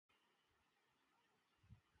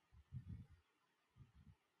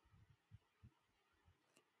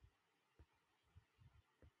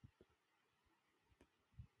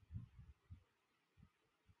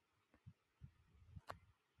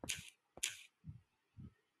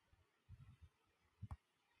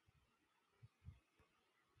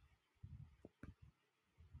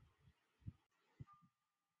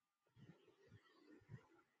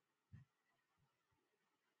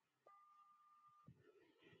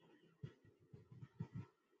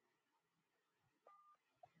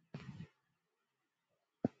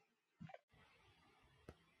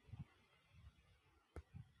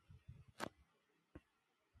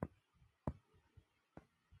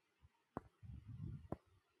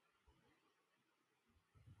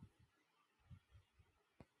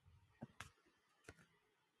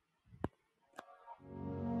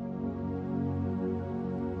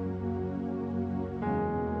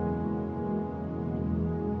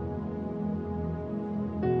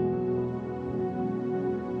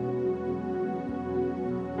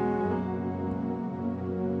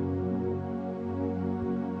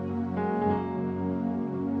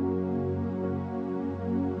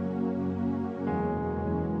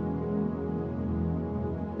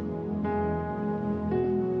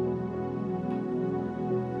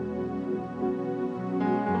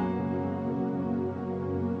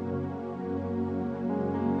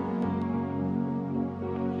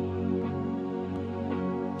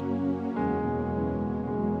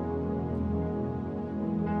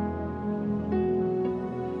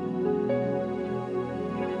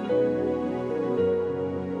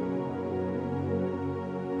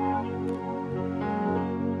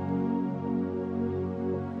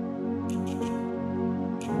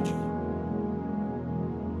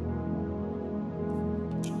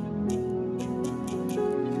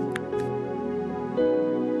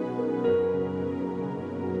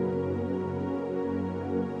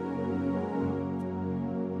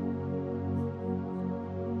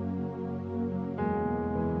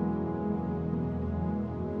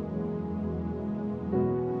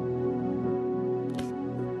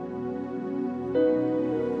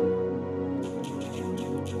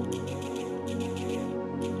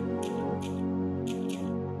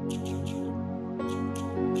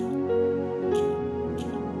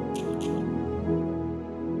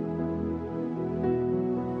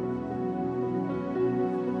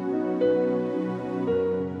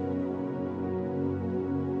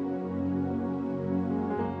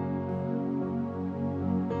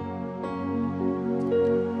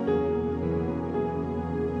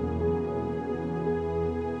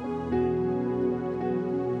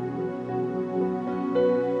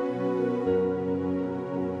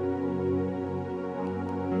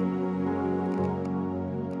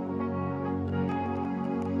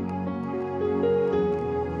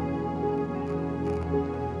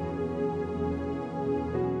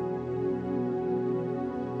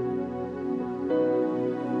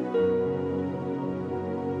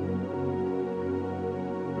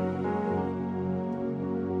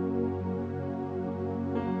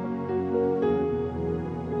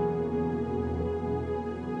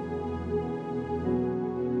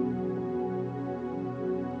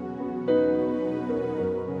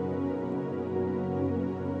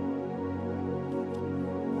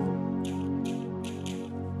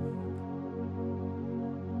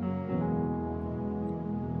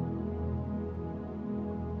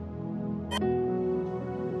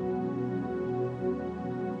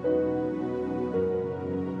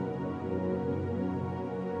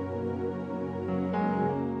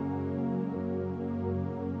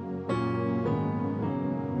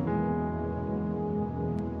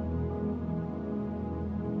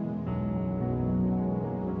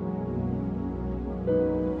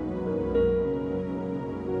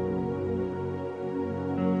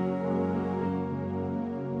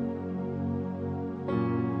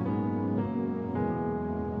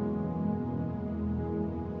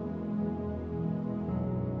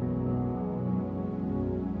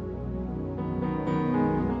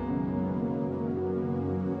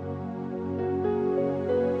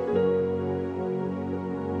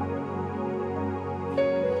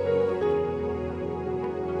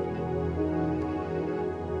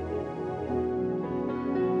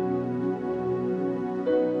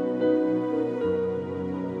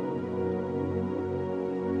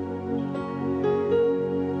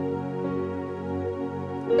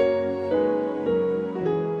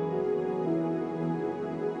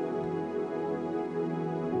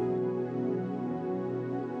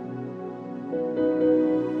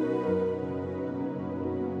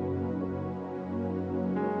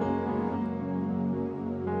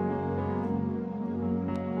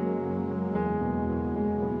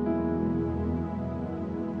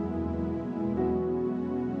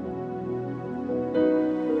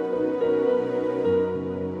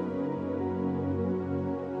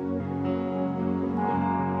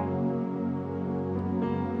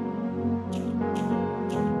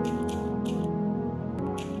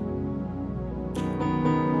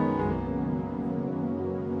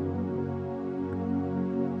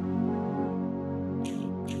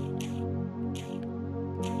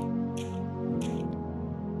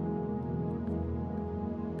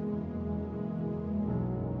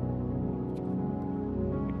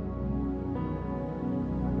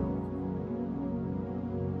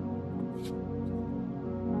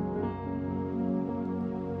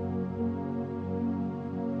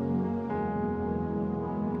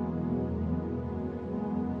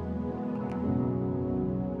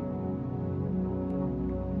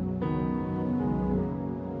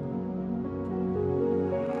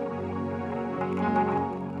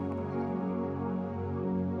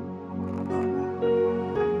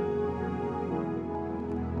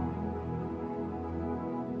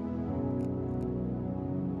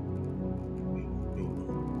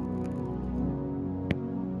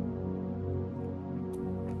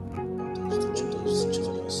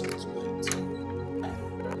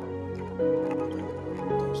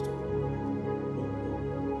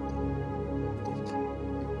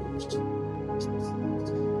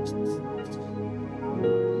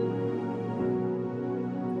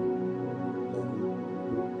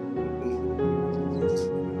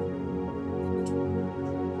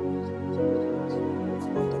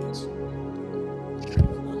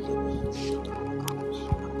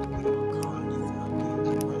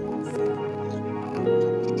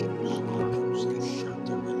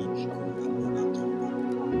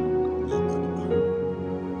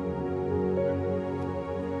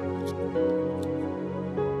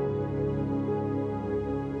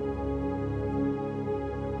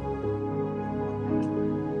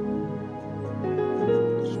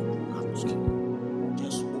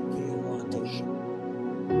Just open your mouth and shout.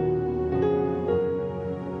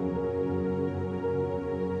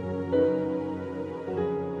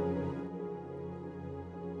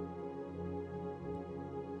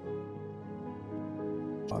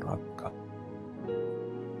 Baraka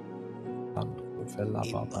Tandu Vela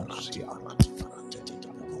Babusia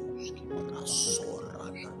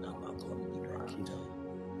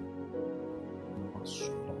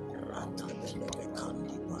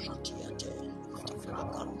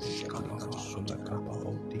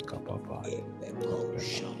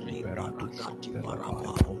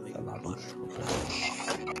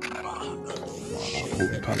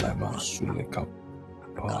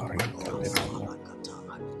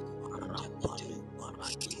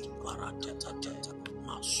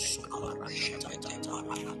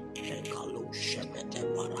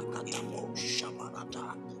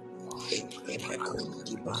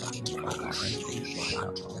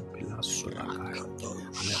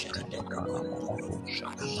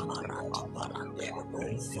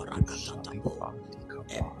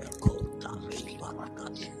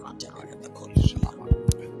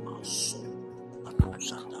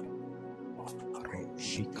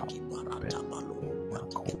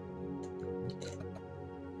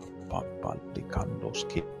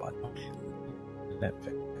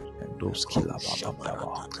Dos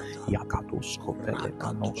kilababa yakados kopele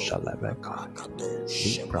manosha leveka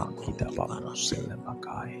libra kidaba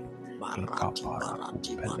muselevakai ikapara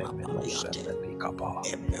kupele menosele bikaba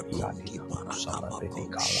yadina musalabedi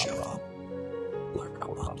kalabra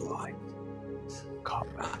kolabai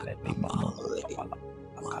kapele limano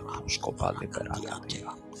katos kopale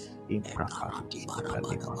berakatia imprakadus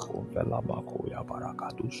kopele makovela makoya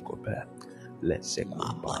barakatus kopele Lese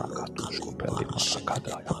kumbarakatus kopeli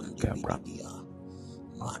marakadaya kebra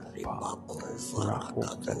Rapo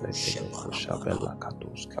Velete Shavela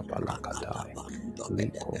Katus Kabalakadai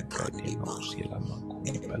Liko Predino Silama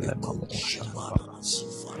Kumpele Mamosha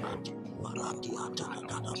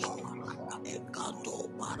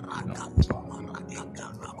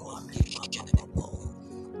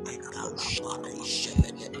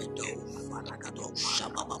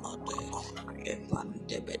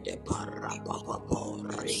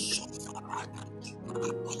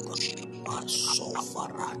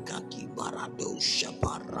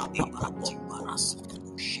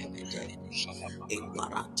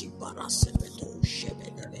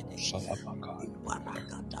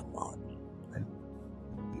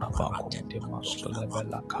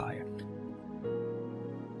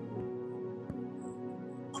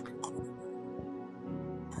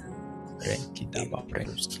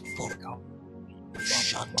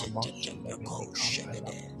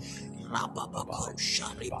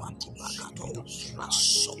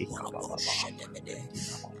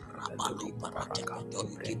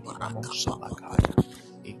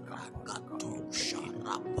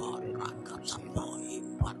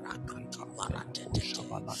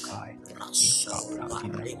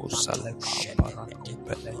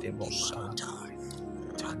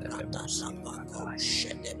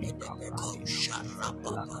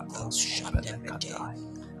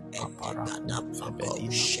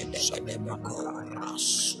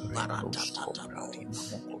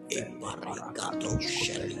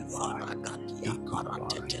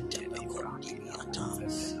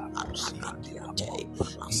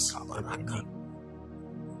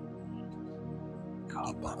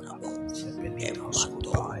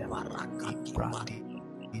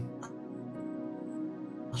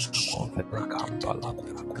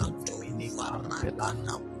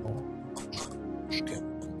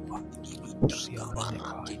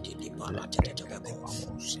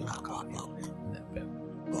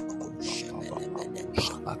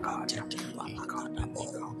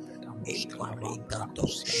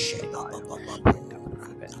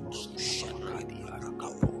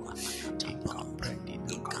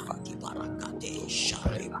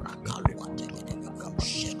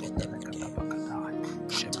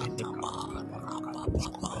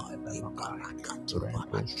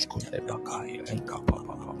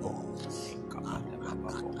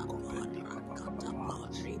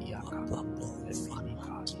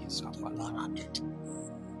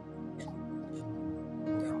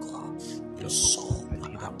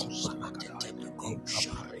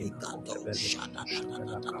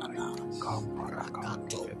Kamparakanti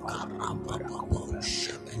Rakato Bebala Karababo Kumperakumbe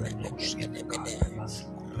Renosi Shebedebedebede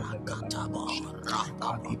Kaimana Kumpelebela Rakatabo Manosha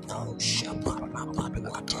Kadi Rababo Brandi Makumpala Shabarapadua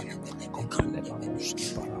Kumpelakataya Telebedebe Kumpele Kandebede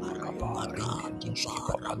Manoski Parabakabari Aribaka Denoski Dibaraba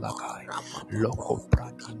Papalakai Loko Rababo Pradi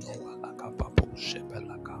Rakato Nebalaka Papo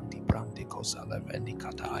Shebela Kandi Brandi Kosaleveni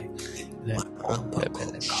Katai Le Barabako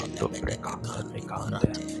Compebele Canto Shelebedebe Precante Kandi Pecande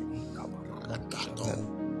Barate Incapamamo Shebele Rakato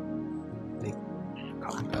Campela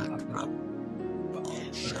Barakabo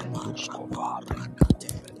Renduscova Shabaraba Brenda Rakate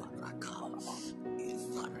Cumbele Baraka Balaba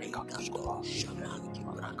Ivarikato Recaduscova Shamanti Brate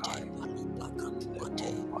Malakai Le Palipakatuate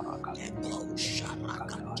Comparakati Eko Katai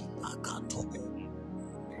Sharakati Pakato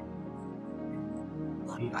Yes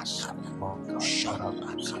Barakadabo Makai Paratus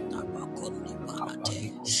Sharakata Bakondi Kapali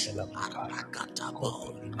Barate Kumpela Makai Arakatabo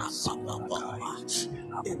Compelina Samalakai Rapapabo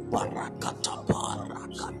Ela Kumbredi Ibarakata Malabarusi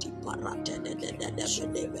Barakati Barate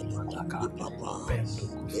Suveli Malaka, Kondi Baba Bendo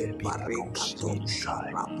Kuvebi Ibarikato Lakosimini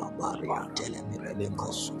Kai, Sharapabaria Kupara Kumpeli Telebeko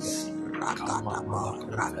Masuve, Kama Mala Rakadaba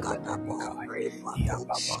Kumfele Rakadabo Menikai, Repato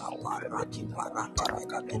Yababa Shaparati Kumfebedina Paratebede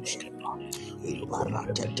Kumparakatuskeva, Lukumpebedina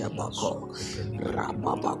Ibaratebako Sukupeli Kadimantakai,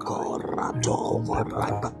 Rababako Rato Lukumpebara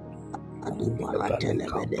Varaka Kumpebele Dibaratele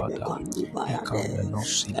Kampada, Kandi Bayade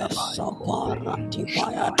Ekambenosi Dabai, Kumpeli Saparati Mushabai,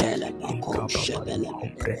 Bayatele Bako Inkababali Kumpredi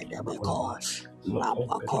Shebelebeko Makulamai, Lapako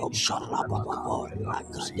Lokompebedi Kampela Sharabababo Kampela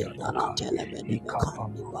Rakadi Kusialakai, Baratele Ikapa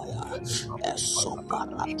Kandi Baya Makumpeli Makumpala Esoparati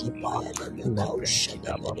Katuskeva, Bayadebeko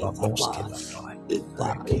Lebrenkida Baba Shedebedebaba Boskila Dai,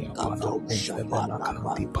 Rekia Pala Ibarikato Kumfebela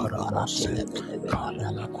Kanti Shaparapandi Paramose, Baratelebedebe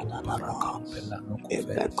Kamela Kumpara Adadadadadaba Kampela Nokove,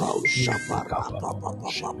 Ebeko Lekika Baba Shaparapapapabo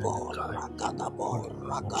Moshemenekai, Rakadabo Lemanoskila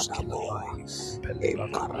Rakadabo Bai, Kumpele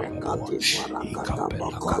Bakababa, Eparekati parakata Ikapela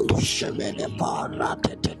bako Katuske, shebede Ikapela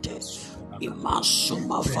paratete. Subela Katai,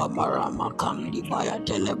 Imasuma Rendika famara Kumpeli makandi baya Kampela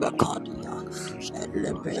telebekadia. Katuskeva,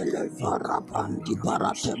 Elepele farapandi Ikapambaratusi,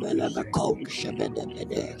 paratebele beko Rendikapala shebede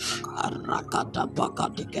bede. Kumpele Kakai, Arakata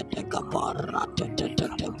pakati keteka paratete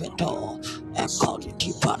beto. Ekonti Sikila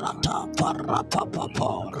Makai, parata parapapapa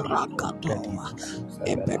Ikapamela rakato. Predima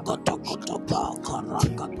Kumfebela Katuskeva, Epekotokotopa karakato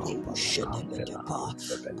Kipapala Kampela shedebedepa.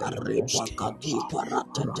 Kumfebele Arriba kati Moskilava,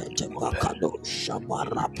 paratete Randikove, pakado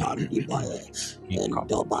shabarapandi baye. Endo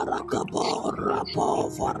Ikapapala barakaba Katuskeva, rapa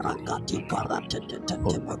varakati Leprekadimaka, paratete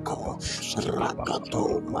beko. Olakapamoski Rakato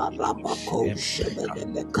Babababababa, marabako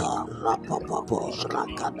shebedebeka rapapapo Embrekakumbrekakumbrekakumbrekakumskeba,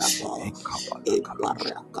 rakadabo. Ibarakato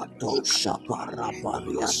Ekapalakatuskepalakatai,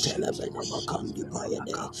 shaparaparia telebedebakandi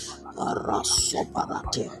bayede. Masukapalakapalakapalakapai, Raso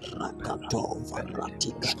parate rakato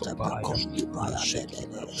varati Kapalakumpelekuskopaya, katepekondi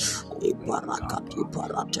bayadede. Ibarakati Masekipelakumpelekantaba,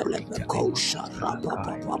 paratelebeko sharapa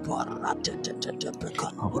Ritelemakumpelakai, papa ratetete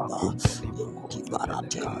pekandiba.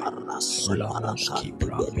 Intibarate Amakumpelimakumpelekai, maraso Lamoski parakandi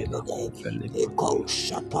Bramila bedebede. Eko Kumfelimako, Ipala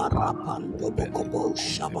shaparapando bokobo shabarate.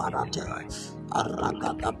 Kumpelimakumpelimikai, Aragada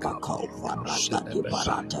Akulebika bako varagadi Parutuselebesai,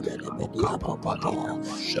 barate bedebedia Lokapapalina papapo.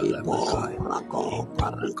 Ibo Mashalemekai, rago Impala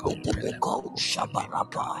parikete beko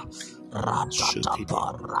shabarapa. Kumpelemakumpelimikai, Ratatapa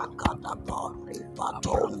Masukidimakampapapa, rakadapa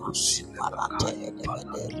ripato masi Labrakusilebakai, parate debede.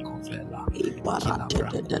 Impalanikofela, Iparate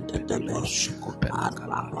Kilabrakumpelima de Sukopelakatai,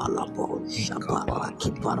 Arapalabo Shaparaki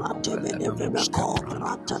Inkapalakadima Parate Kumpelememoske Bedeveko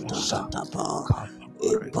Brandina Mosa, Ratatatapa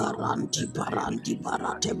Kapapareka Kumpelai, Paranti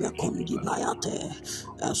Parate Bekondi Bayate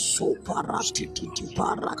So Parati Titi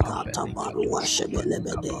Parakata Kapele Barua katusko pelika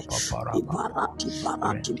Shebelebede papa parababa. Ibarati Barati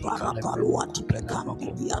Rendi kalevele Parapaluati kupele Pekandi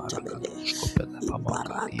makumpara Biatebede katusko pele pamakadia.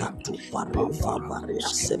 Ibarakatu Parufa Papara Varia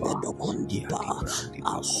kuskepa. Sevedo Yadi Kondipa brandi bakosala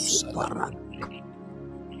Asupara mende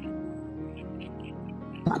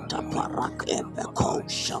kadai. Kataparak Ebeko Makai.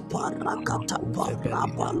 Shaparakata Amakumfebeli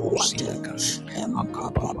Parapaluate namosilekai.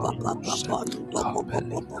 Akababa mose. Empapapapapapando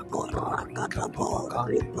Kampeli nakopari Rakatabo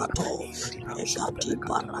kapapakande ba. Ripato Indi brusko pele Egati katabakate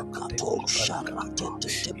Barakato kumpele kapa. Sharatete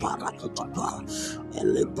Ikapapala Parakitipa kampela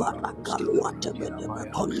Ele kumpela kuskila Barakaluate brandi lamaya.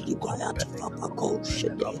 Bedebekondi Bayati Kompele Papako kakumpele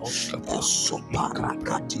Shede baboskapa. Eso Ikabrandi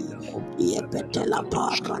Parakati la kumpefebele Yepetela katuskepele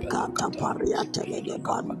Parakata katai. Pariate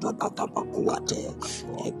Bedebando Babakuate Ikapalakatabakatamakabo,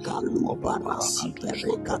 Ekalu Barasi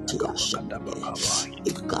Perekatia Shebede Kopaparakatuskopelakapakabai,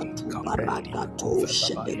 Ikatu Ikaprendi barakato Makonfelabaya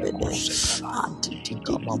shedebede Kosepela,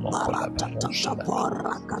 antititi barata tata Ikamamokolabemoselemekai,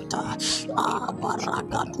 barakata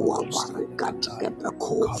barakatu barikati Ipaladikuskopelakatabakatai,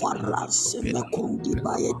 kepeko farase Kapelakopela mekundi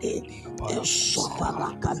bayede Kumpelamandia eso Palakusilekai,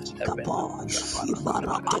 barakati kapa Lebenakia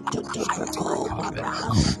ibarate tete Palakapelakatuske, peko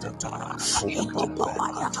barakati tete Kapelakapelakatuskelebe, epapa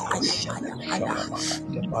Renemeno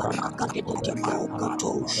Shabalakante barakati tete Parakatokove, bokato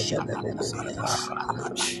Lakumpebelemosia shedebede Barakata,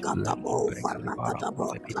 arakata bo Lekomprekali barakata bo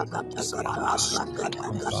rakata kata Barakufebedimakuskapa,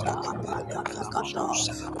 rakata kata rakata kata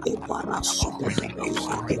Kamparakumpelebelamamoselaba,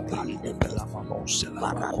 Ibarasudebekati kandebe. Rendikaparimbabakumpelememoselamakuba,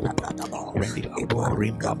 Ibaradadadabo.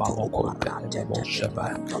 Rendikaborimbabamokumpelememosheba,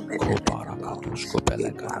 Ibarikato Parakatus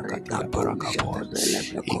Kopele Karakatia Parakapo,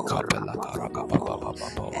 Ikapela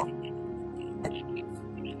Karakapapa.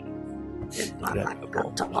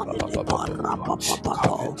 Rebebo, Papa,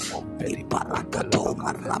 Kabela Bompedi, Iparakato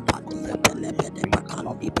marapadia pelebede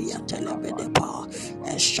bakandi bia telebede pa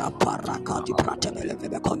esha parakati pratebele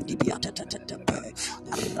vebe kondi bia tetetepe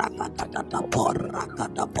rakata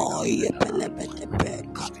porakata boy pelebede pe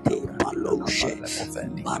kate paloshe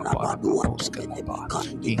barabadua tebede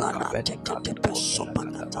bakandi barate tetepe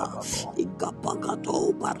sopakata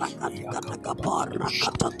igapagato barakati kata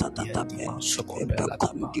kaparakata tetetepe ebe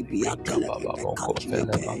kondi bia telebede kati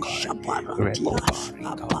ebe shaparatia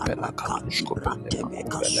aparakati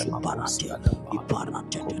bratebeka suparate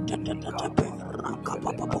iparate tetetetepe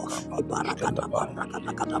rakapapabo ibarakata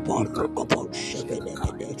barakata borkopo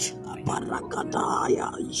shebedebede aparakata ya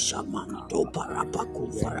shamanto parapaku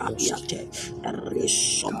faradiate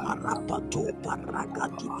risomarapato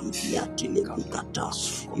parakati bidiati lebikata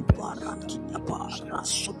iparakita para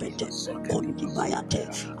sopete kondi bayate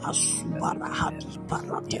asubarahati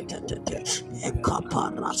parate tete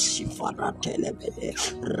ekapara sifara telebede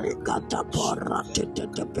rekata para tete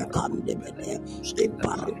pekande bede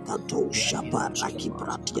iparakato shabaraki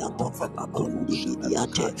pratia papa kondi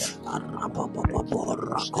bidiate arababa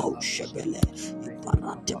kau shebele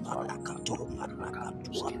iparate barakato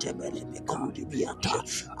marakatua tebele bekondi biata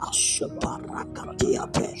asuparakatia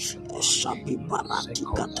pe shabi barati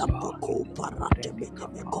katapoko parate bede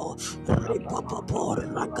beko ripapapor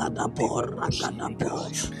ragadapor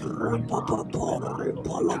rapapapor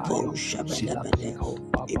ripolopo shebedebede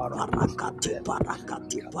iparakati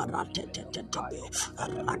parate tetebe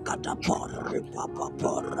ragadapor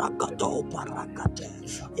ripapapor ragado parakate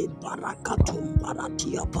iparakatum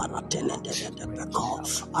paratia paratele de beko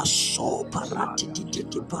aso parati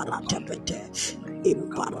titi paratepete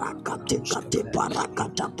iparakate kate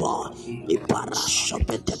parakatapa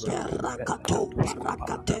iparashopete perakato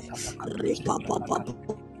parakate ripapapa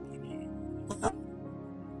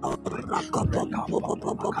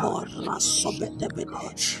rakapapapapapa rasobetebede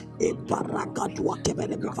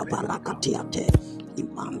iparakatuatebede paparakatiate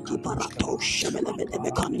imanti barato shebelebede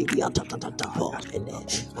bekandibiata tatatapo ede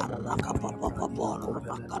arakapapapapa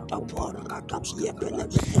rakatapo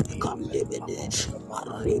rakatiepelebede bekandibede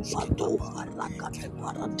aribato parakati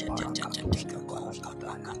parateteteteteko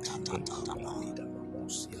parakatatatata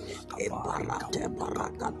Ibarate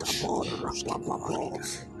barakata borra papapo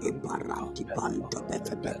Ibarati pante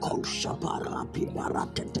bebe kosha parapi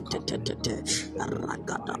barate te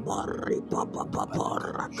ragada barri papapo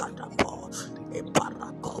ragada po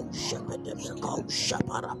Ibarako shebede kosha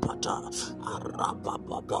parapata arapa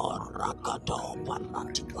papo ragato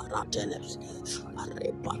parati barate lebede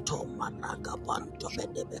arepato managa panto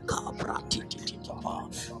bede kabrati titipa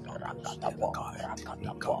ragada po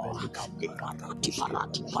Ibarati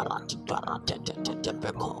parati parate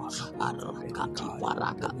peko arakati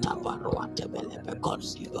parakata paruate bele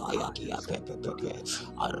pekondi gaya dia pepe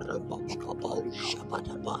arababa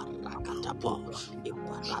shabada parakata po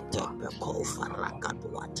iparate peko farakatu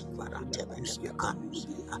ati parate bele pekandi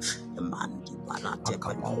dia mandi parate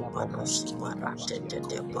peko parasti parate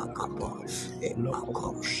tete pakapo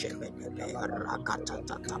epako shebebe rakata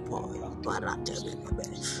tatapo iparate bele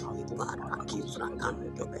iparaki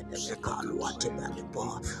frakanto bele pekalu ati bele po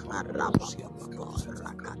Arababa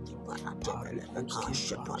rakati parate bele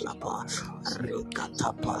kashe palapa rekata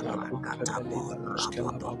parakata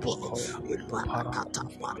rapapapo iparakata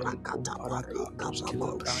parakata parika babo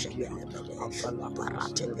shebele bele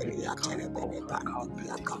iparate bele atele bele bandi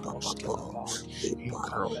biaka papapo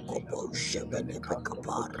iparoko bo shebele beka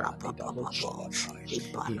parapapapo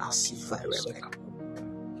iparasi ferebe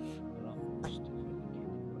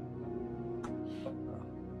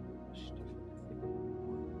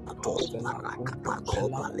Parakapa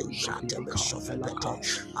Kobali Pratebe Sofete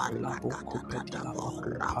Arakatabo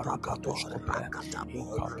Rapapabo Rakatabo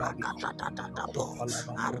Rakatabo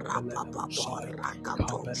Arapapabo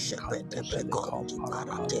Rakato Shepete Pekondi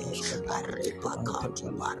Parate Aripakati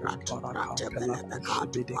Parati Pratebele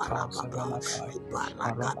Pekati Parapapa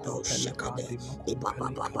Iparakato Shepede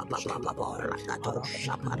Ipapapapapapabo Rakato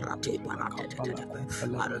Shaparati Parate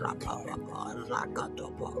Arapapabo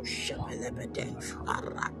Rakatobo Shepelebede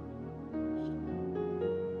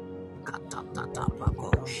Katatapako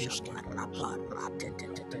shaparapara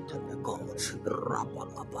tetetetepeko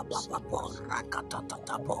rapapapapapako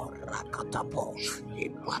rakatatatapo rakatapo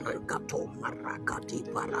iparakato marakati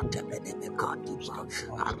paratebedebekatipa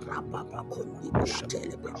arapapakundi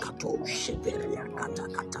biatelebekato sheperia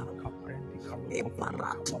katakata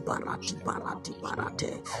Eparati barati barati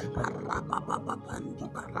barate arabababandi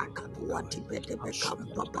barakatuati bedebe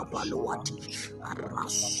kampa babaluati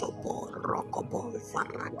arasopo rokobo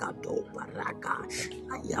farakato baraka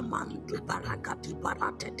ayamandu barakati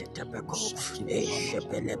barate tetebeko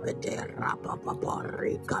eshebelebede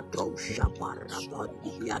rabababarikato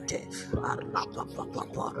shabarabandiyate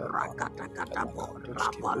arabababarakatakatabor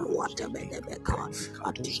rabaluate bedebeka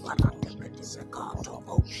adibarate bedebeka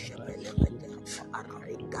tobo shebelebede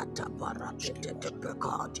Arigata barate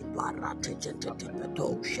pekati barate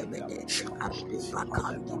peto shebede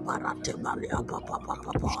aribakandi barate balia papa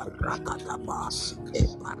papa rakata ba e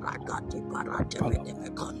barakati barate bede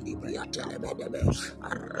pekandi bia telebede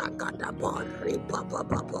rakata ba ripa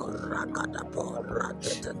papa rakata ba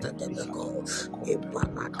rate peko e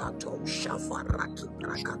barakato shafaraki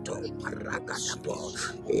brakato rakata ba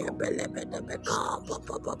e belebede peka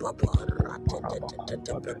papa papa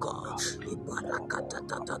rate peko Ibarakata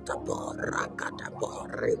tata borakata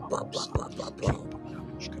boribaba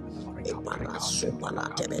Ibarasu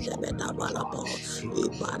balate bede beda balabo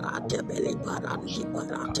Ibarate beli barandi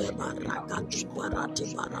barate barakati barati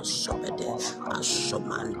barasobede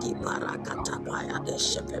Asomandi barakata baya de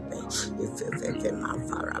sepepe Ifeveve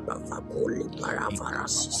mavaraba fakuli baravara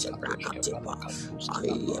sise brakati ba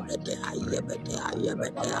ayebede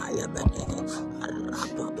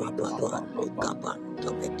Arapa papa rikabanto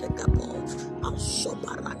bete kapo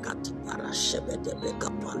Asobarakati barashebede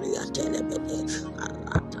bekapalia telebede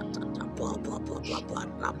Arata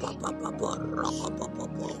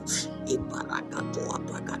Ibarakato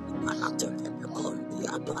apagani barate kondi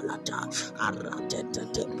abalata arate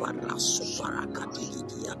tete parasu parakati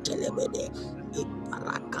gidia telebede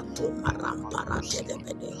Ibarakato marampara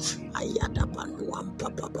telebede ayada banuam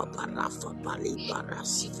papa rafa pali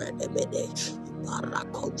barasi fedebede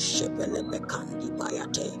Ibarako shebele bekandi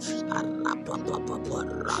bayate arapa papa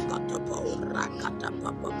rakata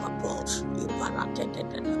papa Ibarate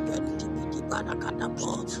benti bidi barakata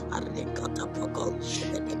po arikata poko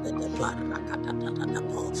shebede bede barakata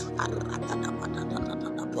po arakata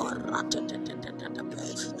patata po ratete po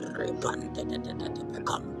rebande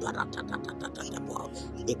kamparata po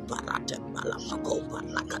ibarate balapako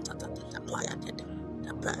barakata po ya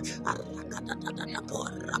arakata po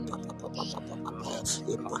rapapa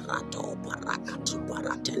ibarato barakati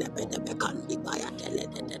baratele bede bekandi baya tele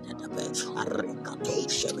arikato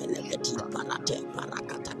shebele beti parate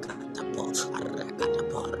parakata po arakata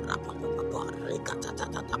po rapapa arikata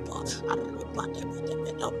po aripate bede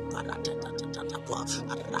bedo parate po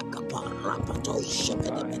arakapa rapato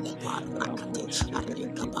shebele bede parakati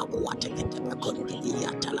arikapa wate bede bekondi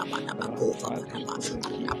dia talabada bakova baraba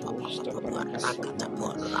arapapa arakata po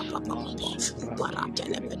rapapa po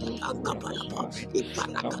iparatele bede kankapala po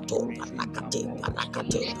iparakato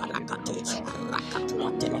parakate rakatu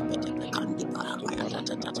atelebede kandi barabaya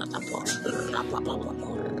po rapapa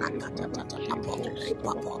rakata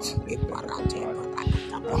ripapo iparate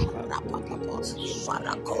parakata po rapapa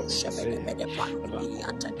iparako shebede bede pandi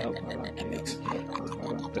atedededebe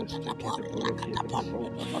rakata po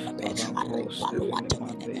aripalu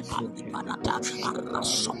atebede kandi barata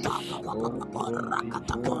arasopa papa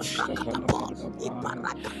rakata po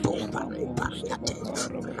iparakato paripariate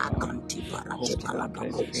rakanti parate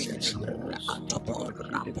balabakoshe rakatopo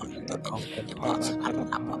rapante bedeba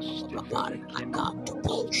arapapa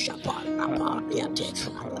rakatopo shapa rapariate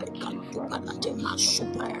rekantu parate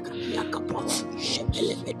masupa yakapa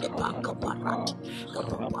shebele bedeba kaparati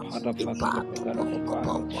kapapa ipatu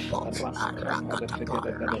popo arakatapa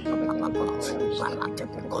rapapa iparate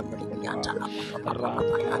pekondi biata la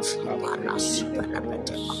papa ya iparasi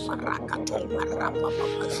perepete paparakato marapapa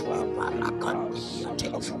iparakandi biate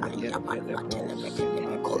ayabalwa telebekede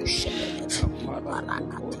bekoshebele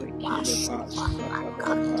iparakati pasu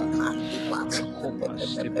parakandi mandi pa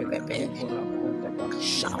bebebebebe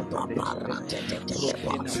Shamba barate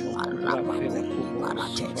tetetepo araba kundi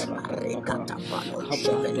barate arikata palo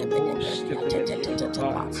shevele bede beria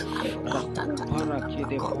tetetetepa arata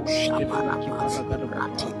tatatapako shabaraba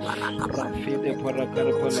rati barakapa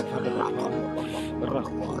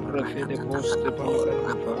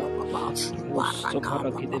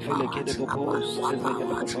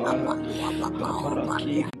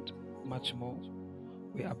much more.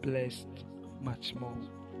 We are blessed much more.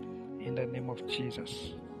 In the name of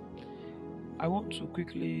Jesus. I want to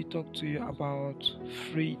quickly talk to you about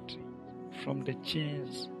freed from the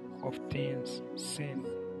chains of things sin.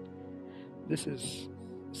 This is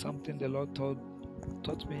something the Lord taught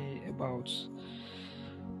me about.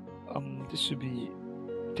 This should be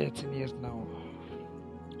 13 years now.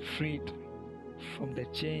 Freed from the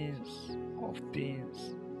chains of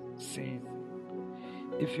things sin.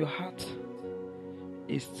 If your heart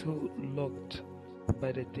is still locked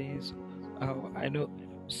by the things, I know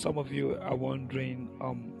some of you are wondering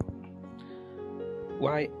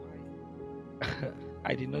why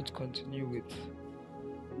I did not continue with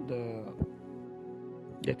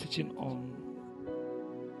the teaching on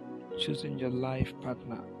choosing your life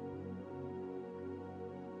partner.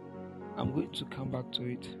 I'm going to come back to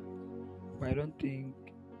it, but I don't think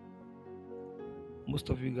most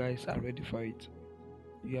of you guys are ready for it.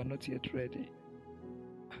 You are not yet ready.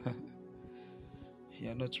 You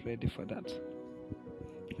are not ready for that.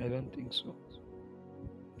 I don't think so.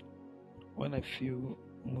 When I feel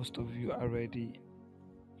most of you are ready,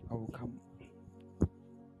 I will come.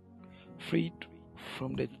 Freed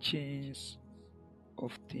from the chains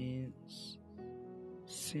of things,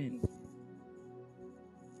 sin.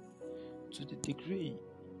 To the degree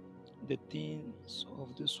the things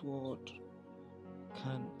of this world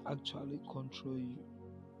can actually control you,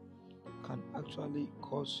 can actually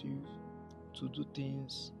cause you to do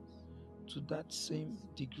things, to that same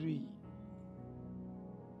degree,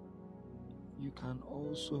 you can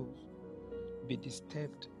also be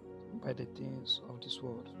disturbed by the things of this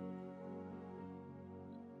world.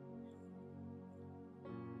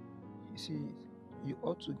 You see, you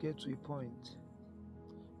ought to get to a point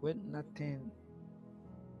when nothing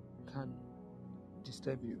can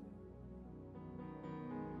disturb you.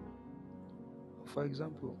 For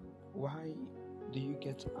example, why do you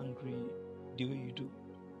get angry the way you do?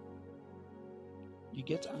 You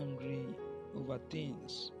get angry over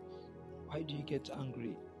things. Why do you get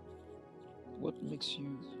angry? What makes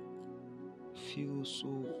you feel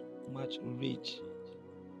so much rage?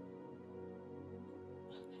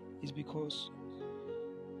 It's because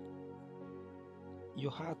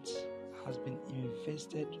your heart has been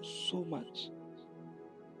invested so much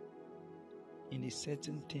in a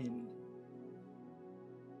certain thing.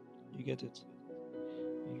 You get it?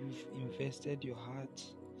 You've invested your heart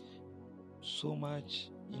so much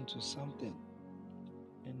into something,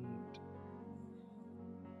 and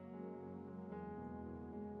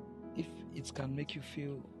if it can make you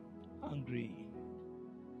feel angry,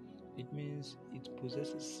 it means it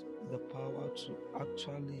possesses the power to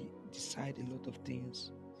actually decide a lot of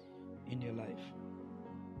things in your life.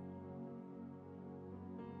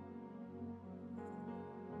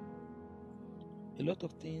 A lot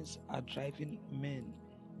of things are driving men,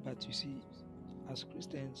 but you see, as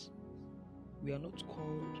Christians, we are not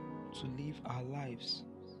called to live our lives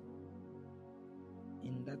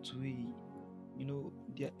in that way. You know,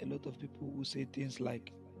 there are a lot of people who say things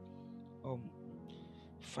like,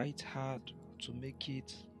 fight hard to make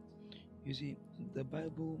it. You see, the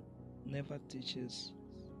Bible never teaches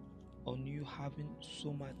on you having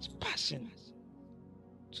so much passion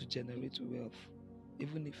to generate wealth.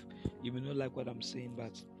 Even if you may not like what I'm saying,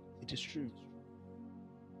 but it is true.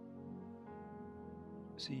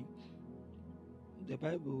 See, the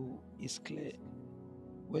Bible is clear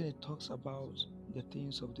when it talks about the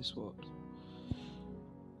things of this world.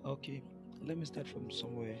 Okay, let me start from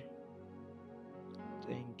somewhere.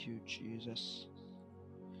 Thank you, Jesus.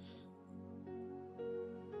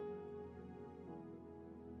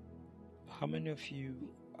 How many of you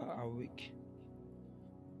are awake?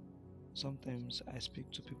 Sometimes I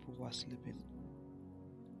speak to people who are sleeping.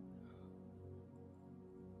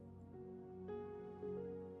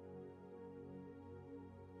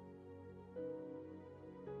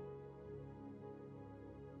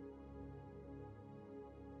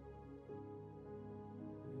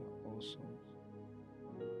 You are awesome.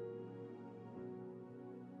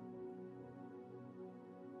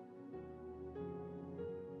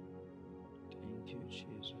 Thank you,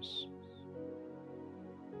 Jesus.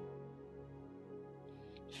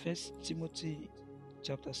 First Timothy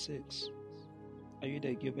chapter 6. Are you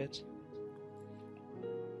there, Gilbert?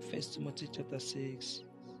 First Timothy chapter 6,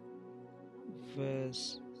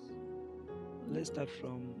 verse. Let's start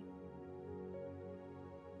from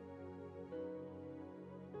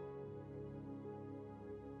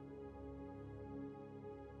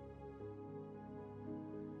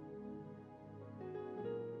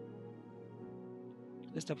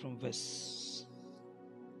verse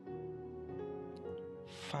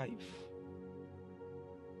 5.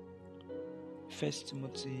 First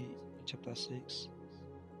Timothy chapter 6.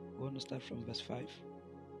 We want to start from verse 5.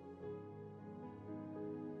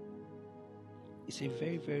 It's a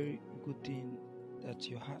very, very good thing that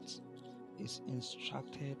your heart is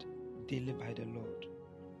instructed daily by the Lord.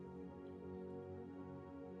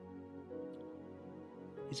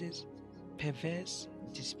 It says, perverse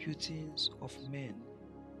disputings of men,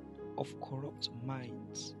 of corrupt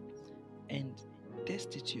minds, and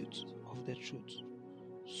destitute of the truth,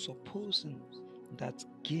 supposing that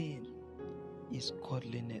gain is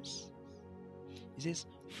godliness. He says,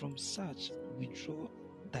 from such withdraw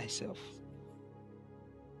thyself.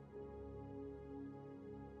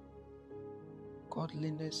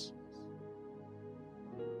 Godliness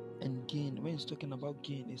and gain. When he's talking about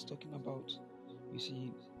gain, he's talking about, you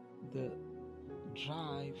see, the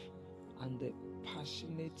drive and the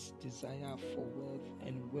passionate desire for wealth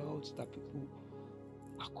and wealth that people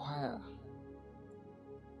acquire.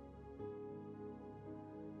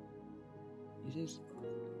 He says,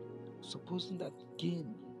 supposing that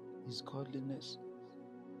gain is godliness.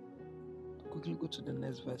 Quickly go to the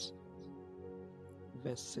next verse,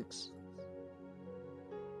 verse 6.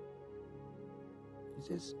 It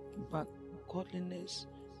says, but godliness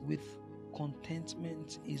with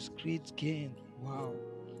contentment is great gain. Wow,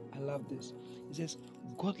 I love this. It says,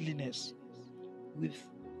 godliness with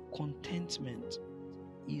contentment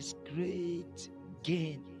is great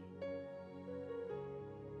gain.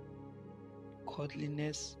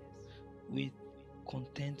 Godliness with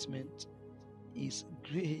contentment is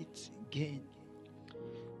great gain.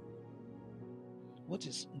 What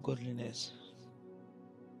is godliness?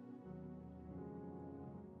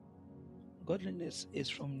 Godliness is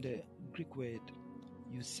from the Greek word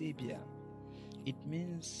eusebia. It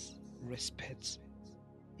means respect.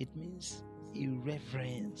 It means a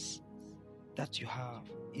reverence that you have.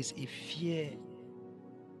 It's a fear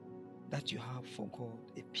that you have for God,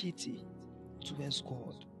 a pity towards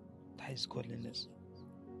God. That is godliness.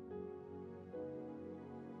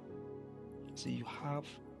 So you have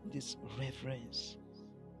this reverence,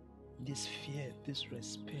 this fear, this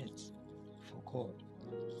respect for God,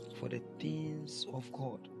 for the things of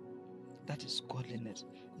God. That is godliness.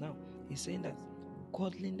 Now, he's saying that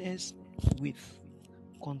godliness with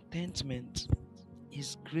contentment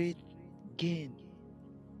is great gain.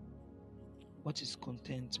 What is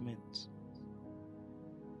contentment?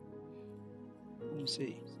 When we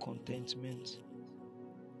say contentment,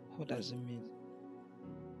 what does it mean?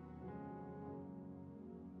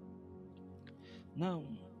 Now,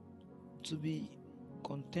 to be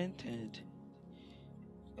contented,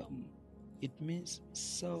 it means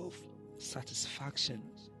self-satisfaction.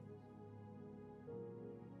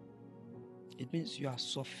 It means you are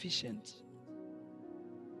sufficient.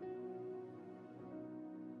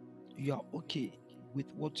 You are okay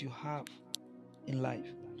with what you have in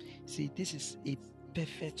life. See, this is a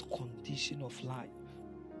perfect condition of life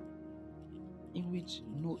in which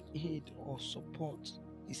no aid or support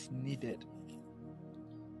is needed.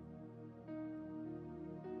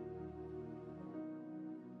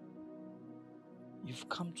 You've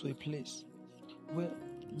come to a place where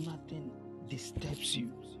nothing disturbs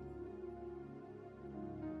you.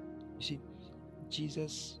 You see,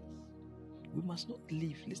 Jesus, we must not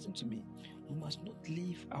live, listen to me, we must not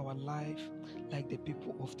live our life like the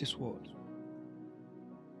people of this world.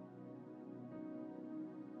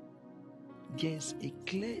 There's a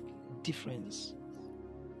clear difference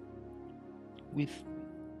with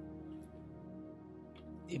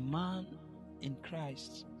a man in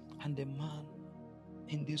Christ and a man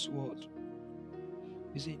in this world.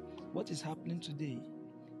 You see, what is happening today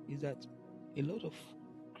is that a lot of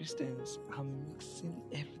Christians are mixing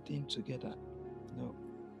everything together. No.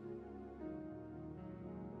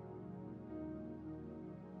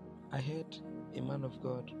 I heard a man of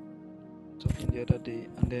God talking the other day,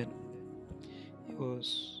 and then he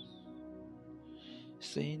was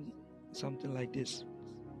saying something like this.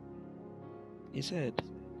 He said,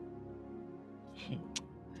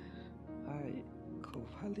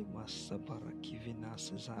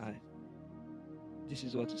 this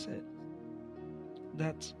is what he said,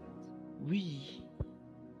 that we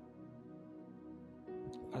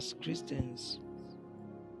as Christians,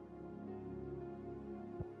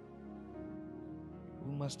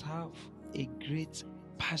 we must have a great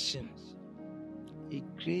passion, a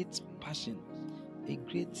great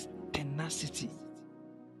tenacity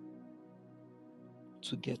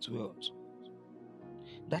to get wealth.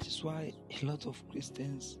 That is why a lot of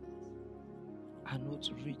Christians are not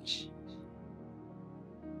rich.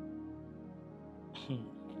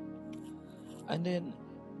 And then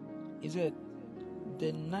he said,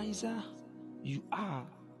 the nicer you are,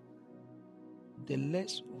 the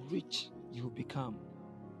less rich you become.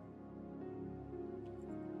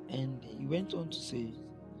 And he went on to say,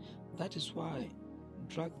 that is why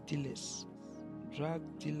drug dealers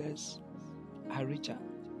are richer.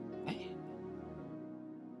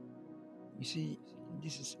 You see,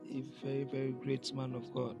 this is a very, very great man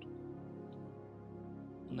of God,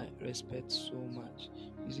 and I respect so much.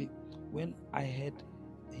 You see, when I heard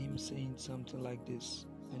him saying something like this,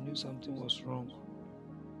 I knew something was wrong.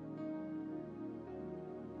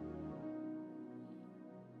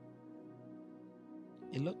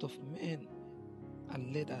 A lot of men are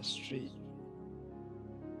led astray.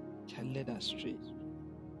 They are led astray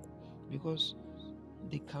because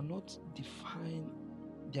they cannot define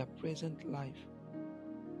their present life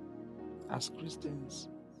as Christians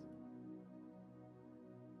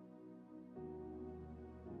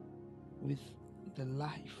with the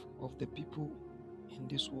life of the people in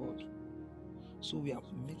this world. So we are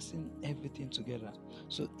mixing everything together.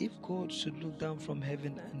 So if God should look down from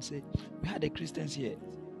heaven and say, we had the Christians here,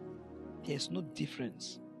 there's no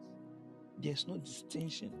difference. There's no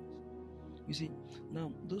distinction. You see,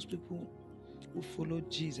 now those people who followed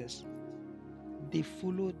Jesus, they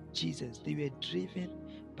followed Jesus. They were driven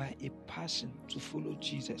by a passion to follow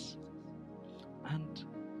Jesus. And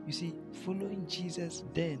you see, following Jesus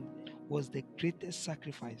then was the greatest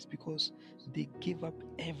sacrifice because they gave up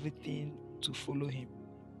everything to follow him.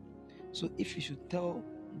 So if you should tell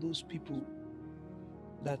those people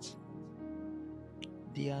that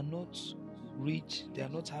they are not rich, they are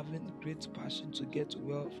not having great passion to get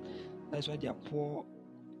wealth, that's why they are poor,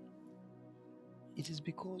 it is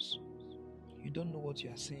because you don't know what you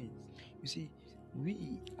are saying. You see,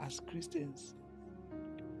 we as Christians,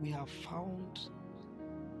 we have found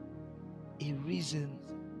a reason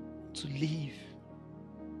to live.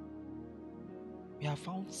 We have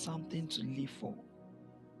found something to live for.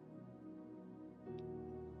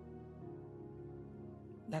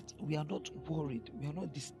 That we are not worried, we are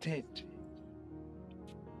not disturbed.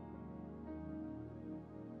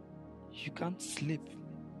 You can't sleep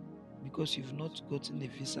because you've not gotten a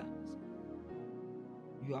visa.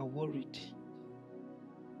 You are worried.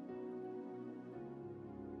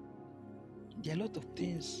 There are a lot of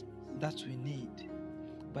things that we need,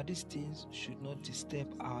 but these things should not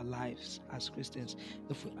disturb our lives as Christians.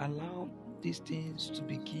 If we allow these things to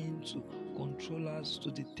begin to control us,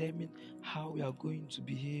 to determine how we are going to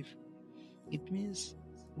behave, it means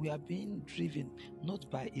we are being driven not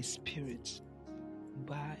by a spirit,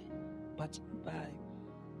 but by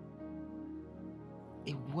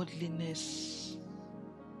a worldliness,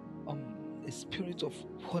 a spirit of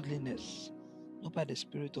worldliness, not by the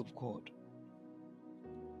Spirit of God.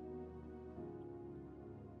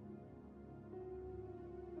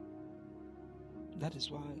 That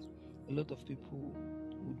is why a lot of people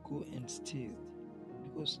would go and steal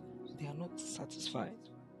because they are not satisfied.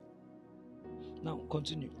 Now,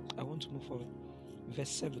 continue. I want to move forward. Verse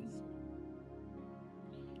 7.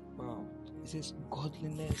 Wow. It says,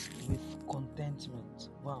 godliness with contentment.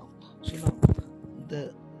 Wow. So now,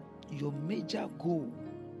 your major goal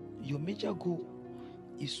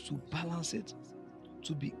is to balance it,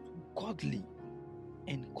 to be godly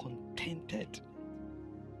and contented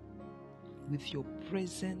with your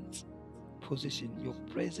present position, your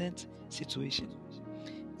present situation.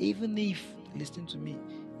 Even if, listen to me,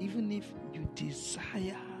 even if you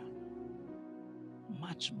desire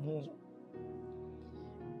much more,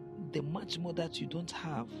 the much more that you don't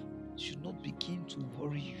have should not begin to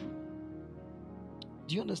worry you.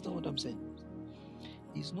 Do you understand what I'm saying?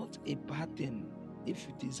 It's not a bad thing if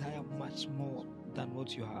you desire much more than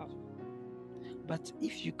what you have. But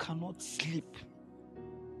if you cannot sleep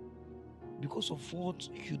because of what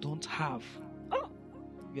you don't have,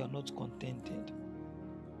 you are not contented.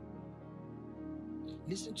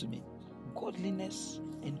 Listen to me. Godliness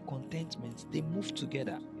and contentment, they move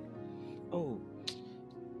together. Oh,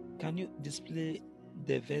 can you display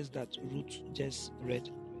the verse that Ruth just read?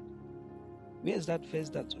 Where is that verse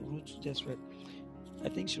that Ruth just read? I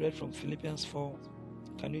think she read from Philippians 4.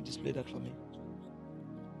 Can you display that for me?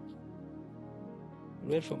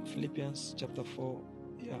 Read from Philippians chapter 4.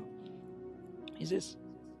 Yeah. He says,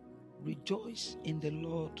 rejoice in the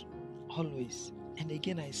Lord always. And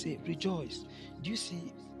again I say, rejoice. Do you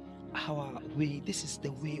see our way? This is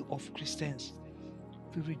the way of Christians.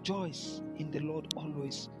 We rejoice in the Lord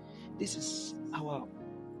always. This is our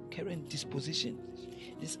current disposition.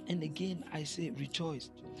 And again I say, rejoice.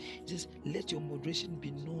 It says, let your moderation be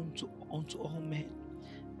known unto all men.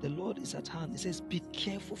 The Lord is at hand. It says, be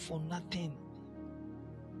careful for nothing.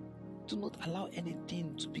 Do not allow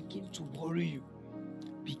anything to begin to worry you.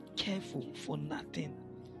 Be careful for nothing.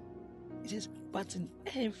 It says, but in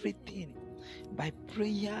everything, by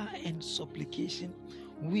prayer and supplication,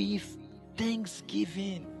 with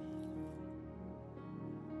thanksgiving.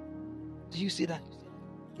 Do you see that?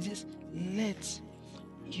 It says, let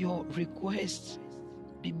your requests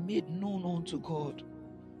be made known unto God.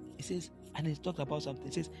 It says, and it talked about something.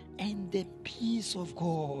 It says, and the peace of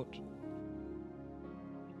God,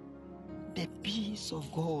 the peace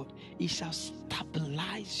of God, it shall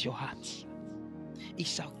stabilize your heart. It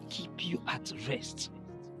shall keep you at rest.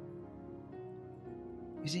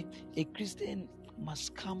 You see, a Christian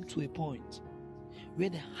must come to a point where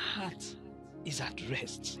the heart is at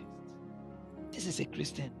rest. This is a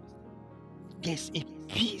Christian. There's a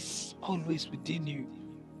peace always within you.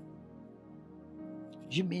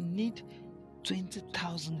 You may need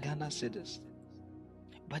 20,000 Ghana cedis,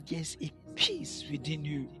 but there's a peace within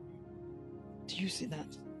you. Do you see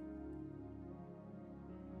that?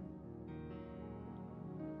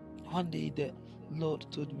 One day the Lord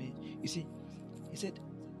told me, you see, He said,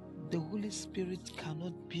 the Holy Spirit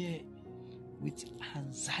cannot bear with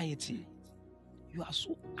anxiety. You are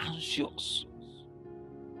so anxious.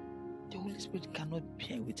 The Holy Spirit cannot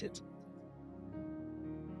bear with it.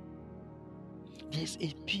 There's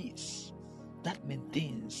a peace that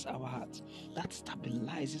maintains our heart, that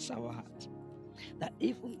stabilizes our heart. That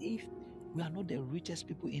even if we are not the richest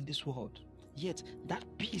people in this world, yet that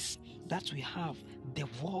peace that we have, the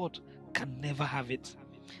world can never have it.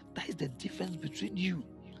 That is the difference between you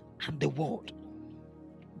and the world.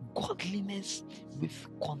 Godliness with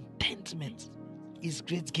contentment is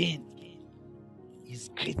great gain. Is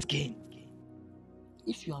great gain.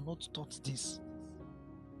 If you are not taught this,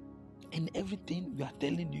 and everything we are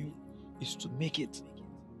telling you is to make it,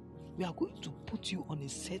 we are going to put you on a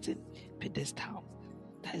certain pedestal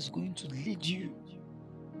that is going to lead you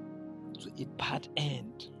to a bad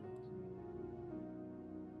end.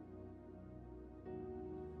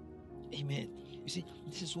 Amen. You see,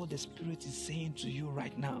 this is what the Spirit is saying to you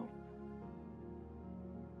right now.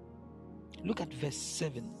 Look at verse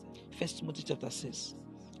 7. 1 Timothy chapter 6,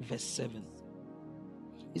 verse 7.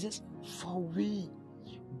 It says, for we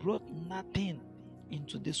brought nothing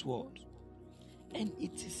into this world, and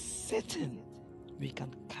it is certain we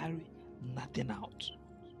can carry nothing out.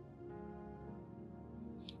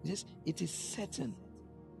 It says, it is certain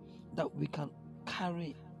that we can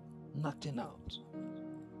carry nothing out.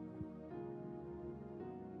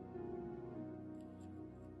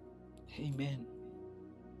 Amen.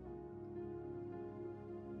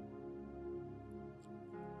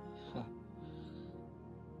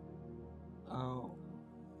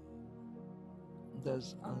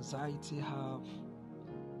 Does anxiety have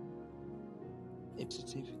a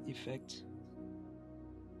positive effect?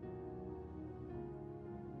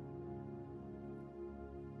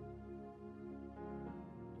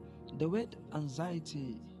 The word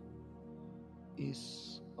anxiety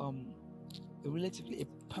is relatively a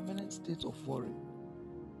permanent state of worry.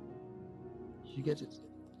 You get it?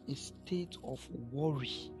 A state of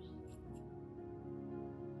worry.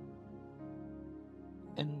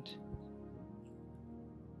 And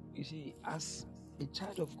you see, as a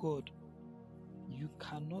child of God, you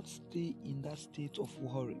cannot stay in that state of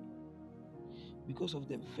worry because of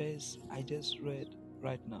the verse I just read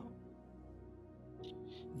right now.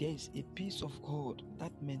 There is a peace of God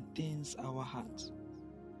that maintains our hearts,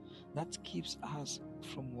 that keeps us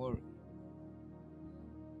from worry.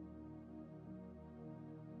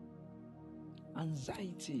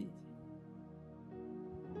 Anxiety,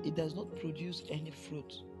 it does not produce any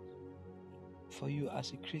fruit for you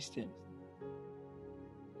as a Christian.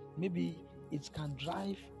 Maybe it can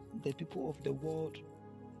drive the people of the world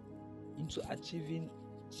into achieving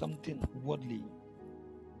something worldly.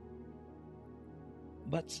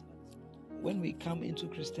 But when we come into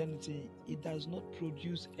Christianity, it does not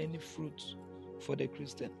produce any fruit for the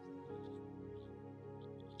Christian.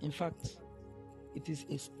 In fact, it is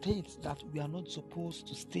a state that we are not supposed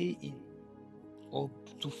to stay in or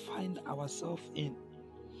to find ourselves in.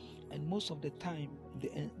 And most of the time,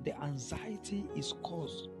 the anxiety is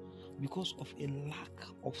caused because of a lack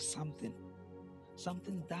of something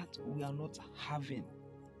that we are not having,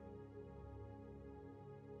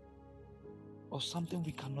 or something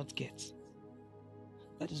we cannot get.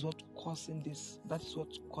 That is what causing this. That is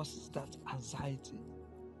what causes that anxiety.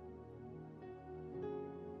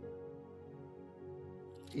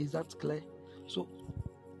 Is that clear? So,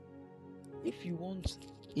 if you want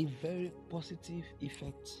a very positive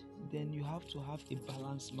effect, then you have to have a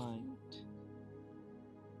balanced mind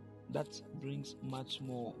that brings much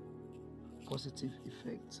more positive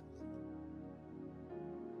effect.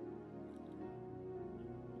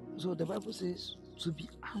 So the Bible says to be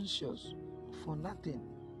anxious for nothing.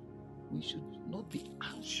 We should not be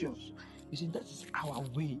anxious. You see, that is our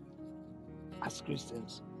way as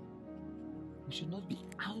Christians. We should not be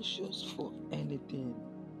anxious for anything.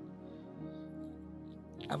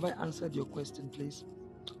 Have I answered your question, please?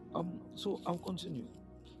 So I'll continue.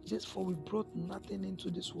 It says, for we brought nothing into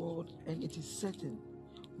this world, and it is certain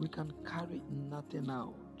we can carry nothing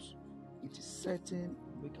out. it is certain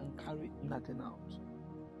we can carry nothing out.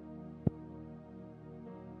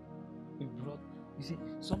 We brought, you see,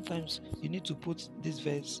 sometimes you need to put this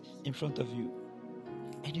verse in front of you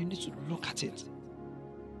and you need to look at it.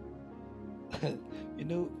 You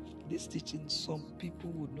know, this teaching, some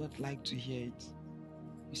people would not like to hear it.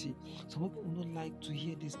 You see, some people would not like to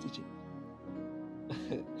hear this teaching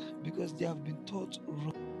because they have been taught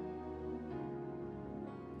wrong.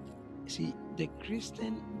 See, the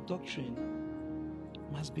Christian doctrine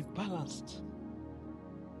must be balanced.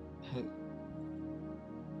 It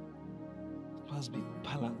must be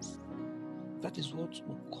balanced. That is what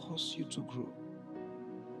will cause you to grow.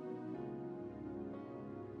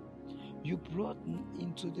 You brought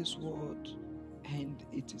into this world, and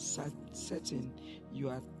it is certain you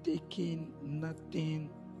are taking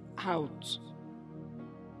nothing out.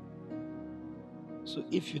 So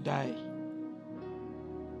if you die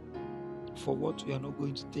for what you are not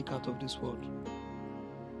going to take out of this world,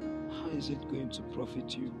 how is it going to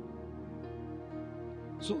profit you?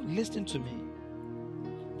 So listen to me.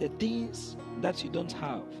 The things that you don't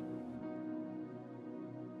have,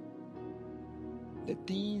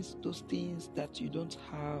 those things that you don't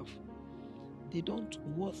have, they don't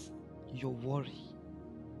worth your worry.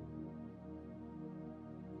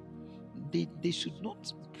 They should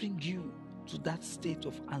not bring you to that state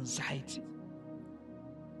of anxiety.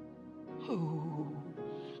 No,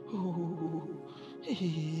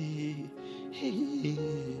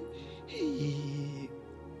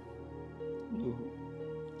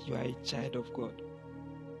 you are a child of God.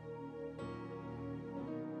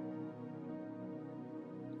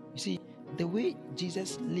 You see, the way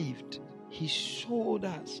Jesus lived, he showed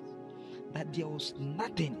us that there was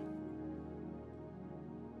nothing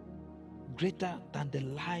greater than the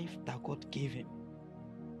life that God gave him.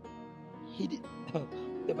 He did.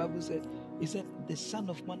 The Bible said, he said, the Son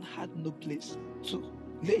of Man had no place to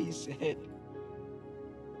lay his head.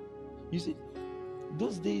 You see,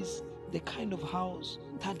 those days, the kind of house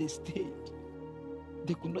that they stayed,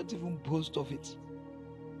 they could not even boast of it.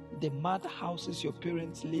 The mad houses your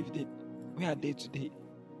parents lived in, where are they today?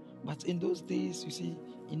 But in those days, you see,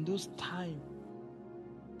 in those times,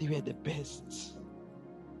 they were the best.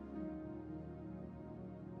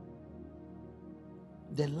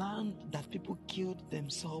 The land that people killed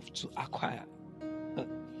themselves to acquire,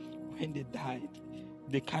 when they died,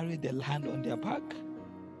 they carried the land on their back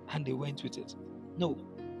and they went with it. No,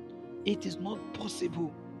 it is not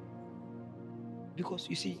possible. Because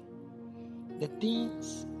you see, the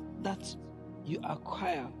things that you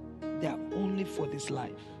acquire, they are only for this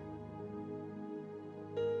life.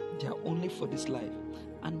 They are only for this life.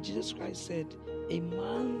 And Jesus Christ said, a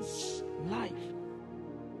man's life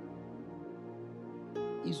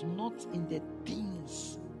is not in the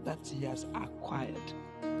things that he has acquired.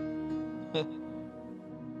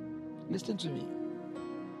 Listen to me.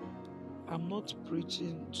 I'm not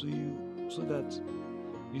preaching to you so that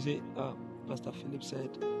you say, Pastor Philip said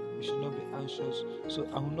we should not be anxious, so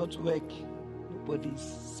I will not work. Nobody is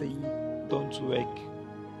saying don't work.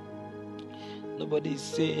 Nobody is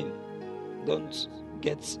saying don't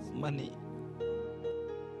get money.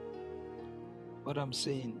 What I'm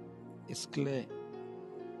saying is clear.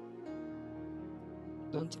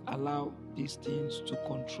 Don't allow these things to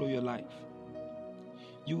control your life.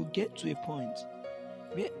 You will get to a point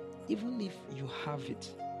where even if you have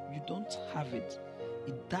it, you don't have it,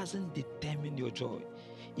 it doesn't determine your joy.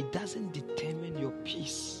 It doesn't determine your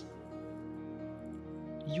peace.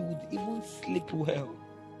 You would even sleep well.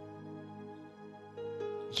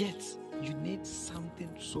 Yet, you need something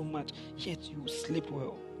so much, yet you sleep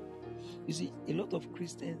well. You see, a lot of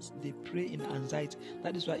Christians, they pray in anxiety.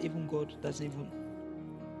 That is why even God doesn't even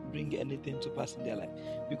bring anything to pass in their life.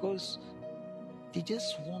 Because they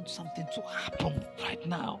just want something to happen right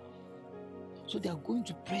now. So they are going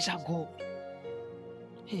to pressure God.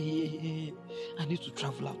 Hey, I need to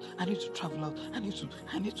travel out. I need to travel out. I need to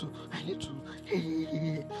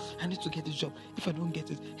get this job. If I don't get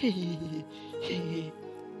it,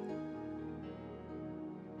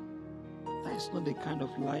 that is not the kind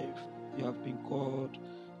of life you have been called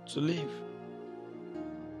to live.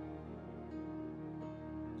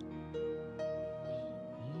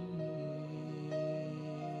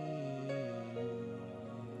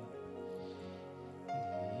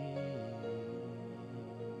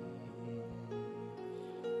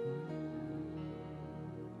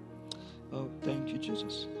 Oh, thank you,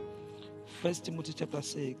 Jesus. 1 Timothy chapter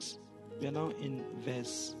 6. We are now in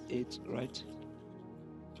verse 8, right?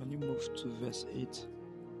 Can you move to verse 8?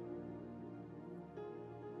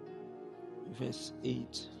 Verse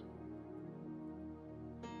 8.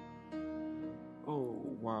 Oh,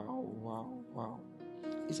 Wow.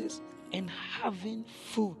 It says, and having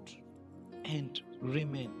food and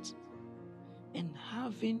raiment, and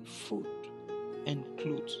having food and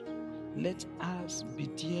clothes, let us be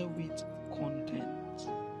therewith content.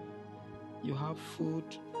 You have food,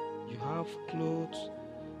 you have clothes.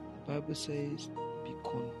 The Bible says, be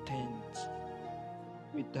content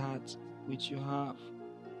with that which you have.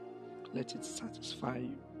 Let it satisfy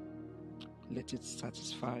you. Let it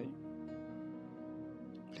satisfy you.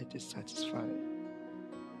 Let it satisfy you.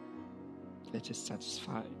 Let it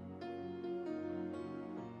satisfy you.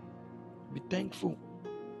 Be thankful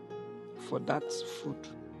for that food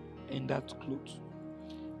and that clothes.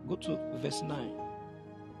 Go to verse 9.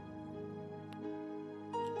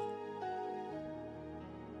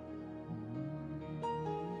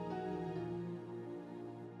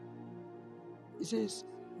 It says,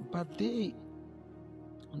 but they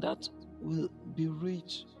that will be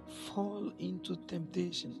rich fall into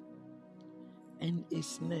temptation and a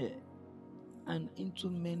snare, and into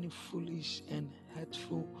many foolish and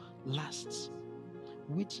hurtful lusts,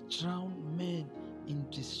 which drown men in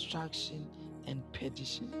distraction and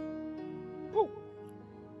perdition. Oh,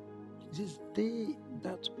 it says, they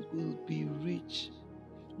that will be rich.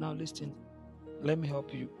 Now listen, let me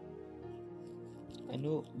help you. I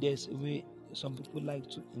know there's a way some people like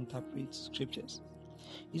to interpret scriptures.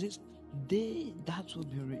 It says, they that will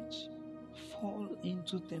be rich fall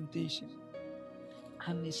into temptation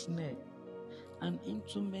and a snare, and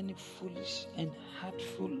into many foolish and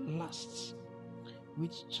hurtful lusts,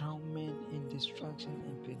 which drown men in destruction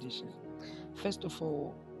and perdition. First of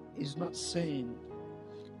all, it's not saying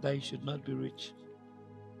that you should not be rich.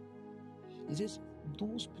 It says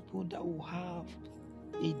those people that will have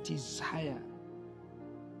a desire,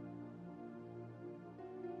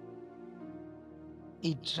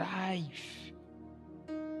 a drive,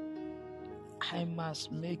 I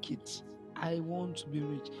must make it, I want to be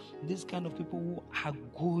rich. This kind of people who are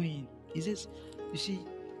going, it says, you see,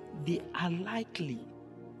 they are likely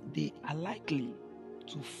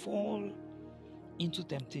to fall into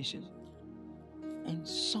temptation. And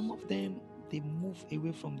some of them, they move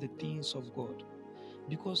away from the things of God,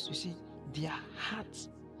 because you see, their heart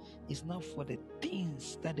is not for the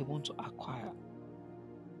things that they want to acquire.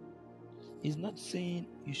 It's not saying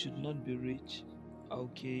you should not be rich.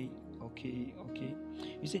 Okay.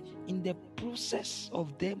 You see, in the process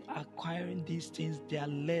of them acquiring these things, they are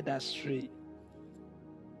led astray.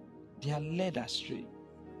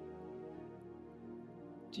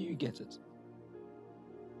 Do you get it?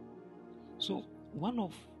 So one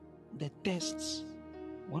of the tests,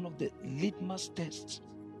 one of the litmus tests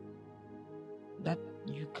that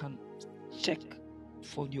you can check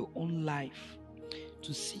for your own life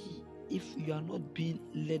to see if you are not being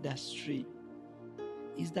led astray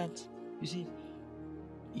is that, you see,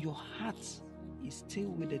 your heart is still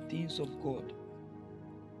with the things of God,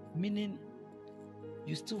 meaning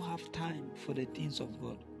you still have time for the things of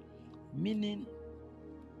God, meaning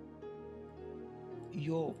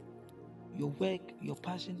your work, your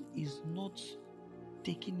passion is not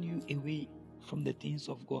taking you away from the things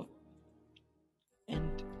of God.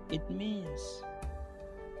 And it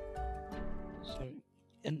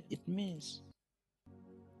means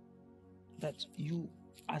that you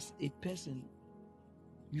as a person,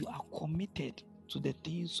 you are committed to the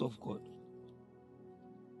things of God.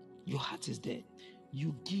 Your heart is there.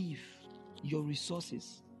 You give your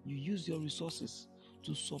resources. You use your resources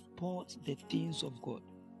to support the things of God.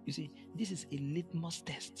 You see, this is a litmus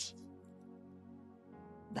test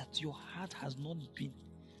that your heart has not been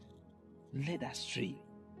led astray.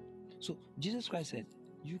 So Jesus Christ said,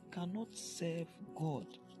 you cannot serve God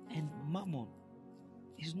and mammon.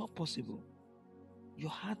 It's not possible. Your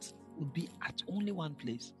heart would be at only one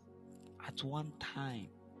place at one time.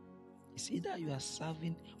 It's either you are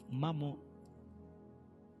serving mammon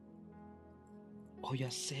or you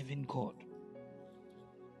are serving God.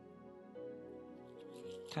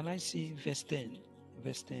 Can I see verse 10?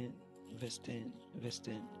 Verse 10.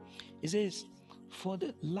 It says, for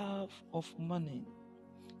the love of money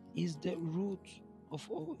is the root of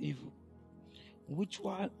all evil, which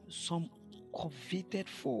while some coveted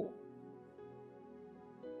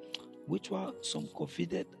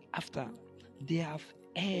after, they have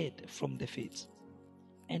erred from the faith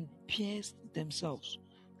and pierced themselves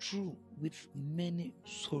through with many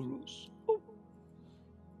sorrows.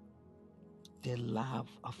 The love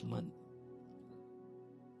of money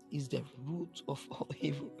is the root of all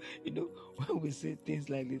evil. You know, when we say things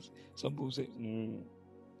like this, some people say,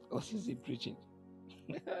 what is he preaching?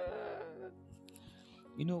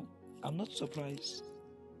 You know, I'm not surprised.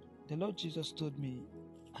 The Lord Jesus told me,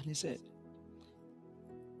 and he said,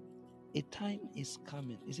 a time is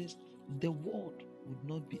coming. It says the world would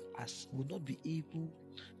not be able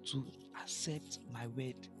to accept my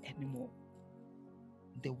word anymore.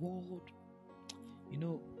 The world,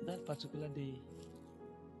 that particular day,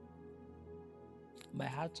 my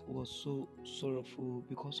heart was so sorrowful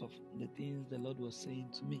because of the things the Lord was saying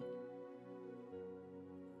to me.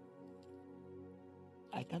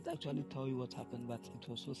 I can't actually tell you what happened, but it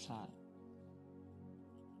was so sad.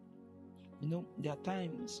 There are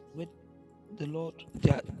times when the Lord,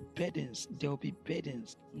 there will be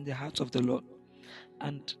burdens in the heart of the Lord,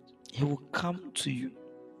 and He will come to you.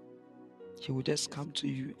 He will just come to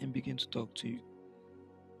you and begin to talk to you.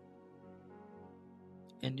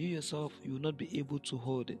 And you yourself, you will not be able to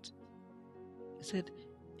hold it. He said,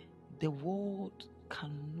 the world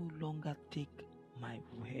can no longer take my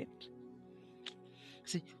word.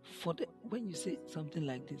 See, when you say something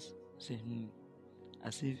like this, say,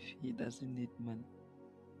 as if he doesn't need money.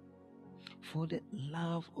 For the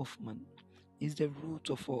love of man is the root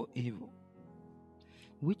of all evil,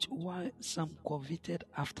 which while some coveted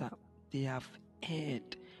after, they have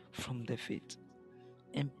erred from the faith,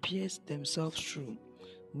 and pierced themselves through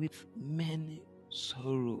with many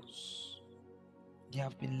sorrows. They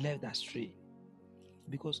have been led astray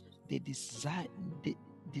because they decided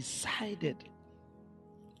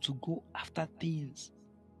to go after things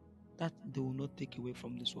that they will not take away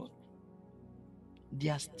from this world. They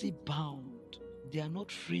are still bound. They are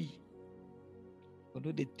not free.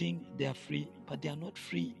 Although they think they are free, but they are not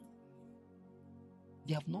free.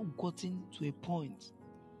 They have not gotten to a point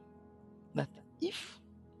that if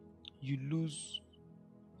you lose,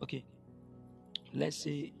 okay, let's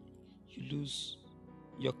say you lose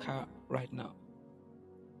your car right now.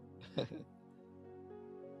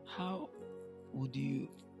 How would you,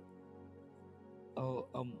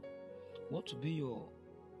 what would be your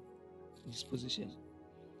disposition?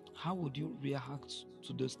 How would you react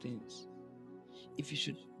to those things? If you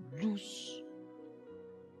should lose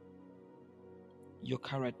your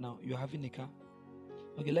car right now, you're having a car.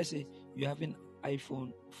 Okay, let's say you're having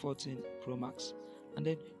iPhone 14 Pro Max, and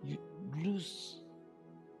then you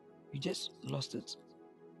just lost it.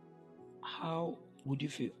 How would you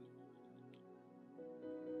feel?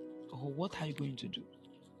 Or what are you going to do?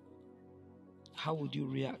 How would you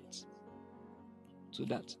react to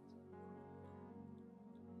that?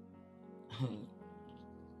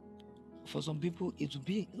 For some people, it would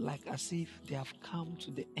be like as if they have come to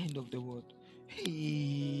the end of the world. Hey.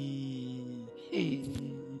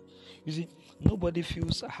 You see, nobody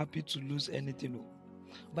feels happy to lose anything.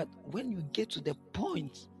 But when you get to the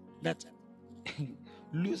point that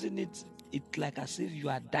losing it's like as if you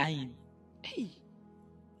are dying. Hey.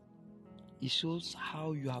 It shows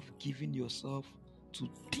how you have given yourself to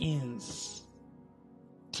things.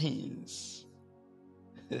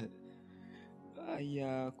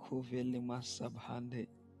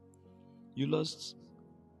 You lost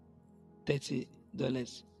 $30,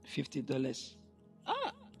 $50.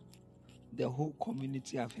 The whole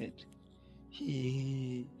community have heard.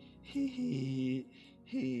 Hey.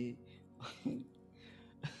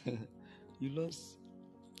 You lost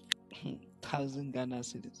 1,000 Ghana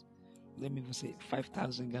cedis. Let me even say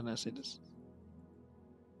 5,000 Ghana cedis.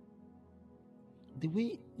 The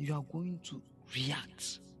way you are going to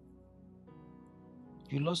react.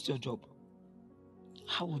 You lost your job.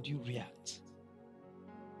 How would you react?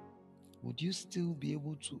 Would you still be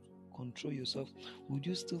able to control yourself? Would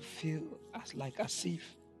you still feel as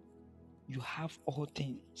if you have all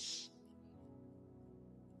things?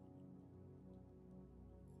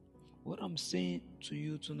 What I'm saying to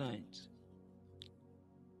you tonight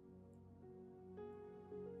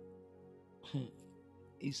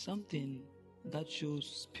is something that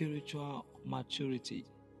shows spiritual maturity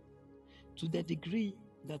to the degree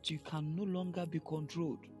that you can no longer be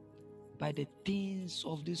controlled by the things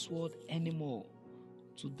of this world anymore.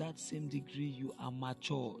 To that same degree, you are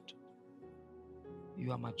matured.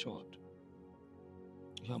 You are matured.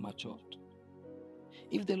 You are matured.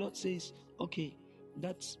 If the Lord says, okay,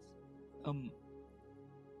 that's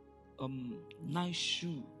nice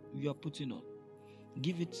shoe you are putting on,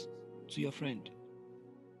 give it to your friend.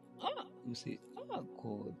 You say,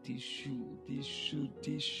 God, this shoe,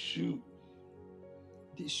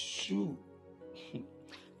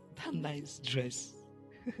 that nice dress.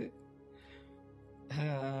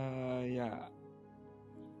 Yeah.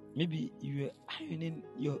 Maybe you are ironing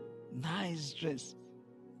your nice dress,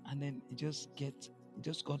 and then it just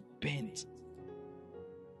got bent.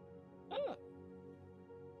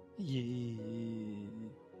 Yeah.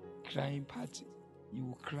 Crying party. You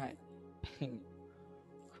will cry.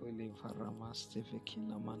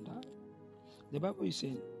 The Bible is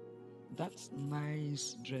saying that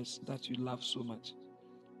nice dress that you love so much,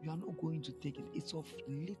 you are not going to take it. It's of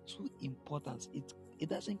little importance. It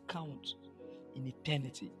doesn't count in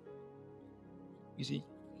eternity. You see?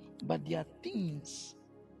 But there are things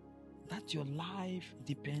that your life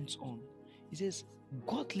depends on. It says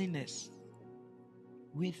godliness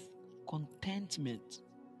with contentment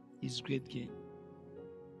is great gain.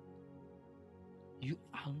 You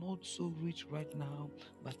are not so rich right now,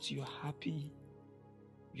 but you are happy,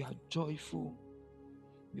 you are joyful,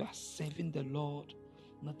 you are serving the Lord,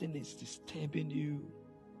 nothing is disturbing you.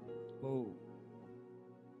 Oh,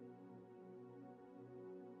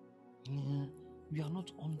 yeah. You are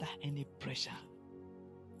not under any pressure.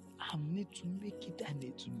 I need to make it, I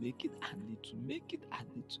need to make it, I need to make it, I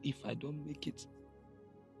need to. If I don't make it,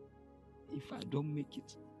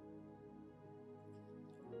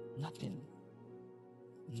 nothing.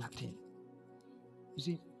 You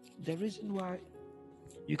see, the reason why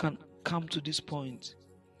you can come to this point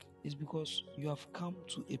is because you have come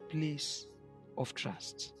to a place of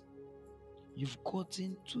trust. You've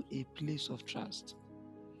gotten to a place of trust.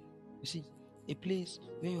 You see, a place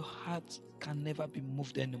where your heart can never be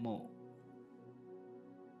moved anymore.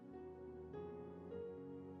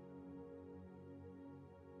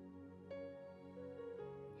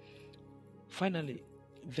 Finally,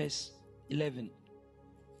 verse 11.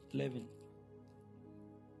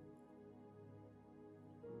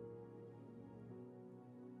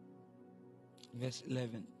 Verse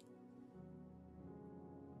 11.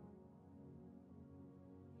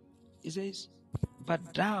 It says,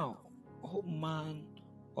 "But thou, O man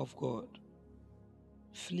of God,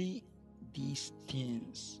 flee these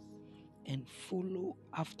things and follow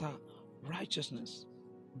after righteousness,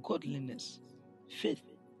 godliness, faith,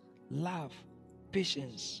 love,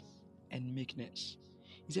 patience, and meekness."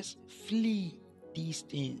 It says, flee these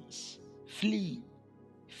things. Flee.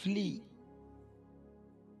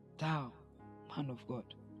 Thou, man of God,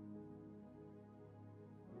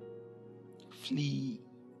 flee.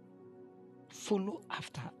 Follow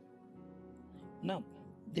after. Now,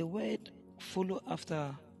 the word follow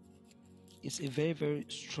after is a very, very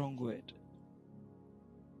strong word.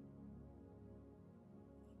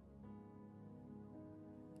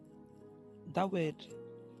 That word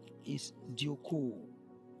is dioko.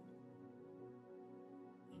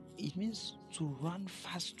 It means to run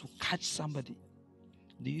fast to catch somebody.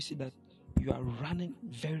 Do you see that? You are running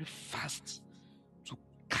very fast to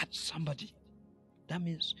catch somebody. That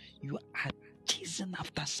means you are chasing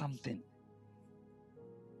after something.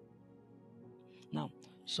 Now,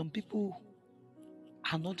 some people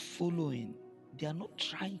are not following. They are not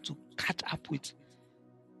trying to catch up with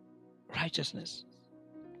righteousness,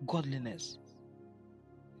 godliness,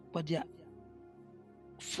 but they are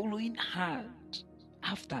following hard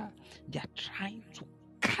after. They are trying to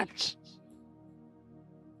catch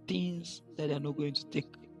things that they are not going to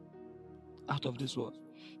take out of this world.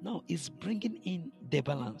 Now, it's bringing in the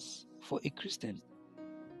balance for a Christian.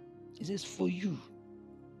 It says, for you,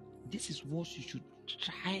 this is what you should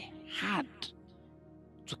try hard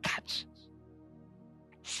to catch.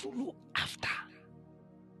 Follow after.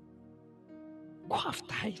 Go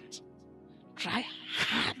after it. Try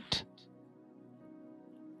hard.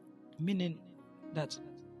 Meaning that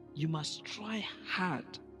you must try hard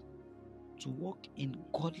to walk in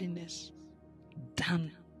godliness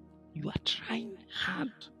than you are trying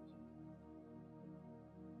hard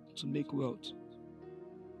to make wealth.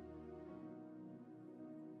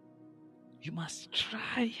 You must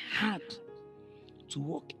try hard to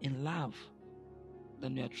walk in love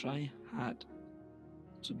than you are trying hard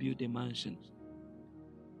to build a mansion.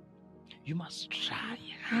 You must try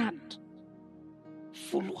hard,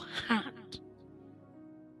 follow hard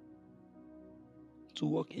to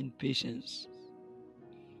walk in patience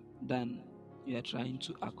than you are trying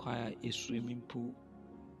to acquire a swimming pool.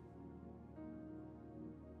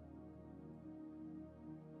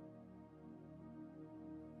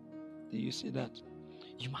 Do you see that?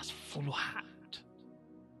 You must follow hard.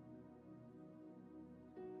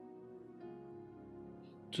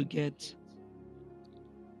 To get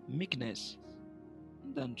meekness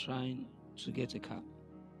than trying to get a car.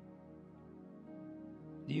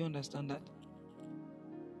 Do you understand that?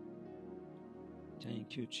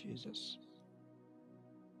 Thank you, Jesus.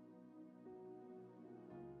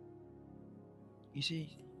 You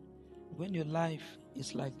see, when your life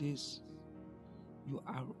is like this, you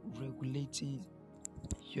are regulating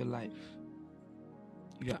your life.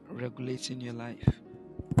 You are regulating your life.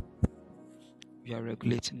 You are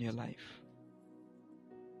regulating your life.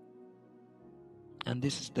 And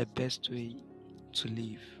this is the best way to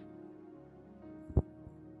live.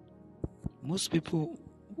 Most people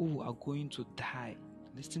people who are going to die,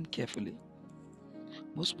 listen carefully,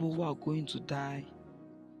 most people who are going to die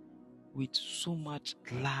with so much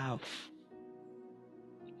love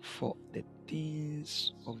for the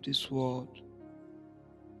things of this world,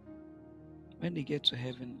 when they get to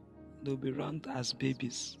heaven, they'll be ranked as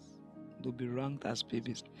babies. They'll be ranked as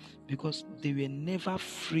babies because they were never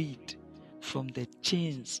freed from the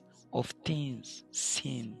chains of things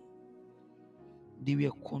sin. They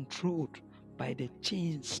were controlled by the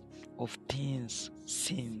chains of things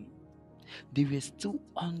sin. They were still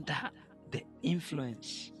under the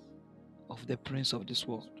influence of the prince of this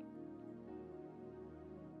world.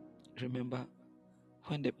 Remember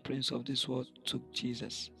when the prince of this world took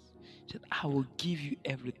Jesus, he said, I will give you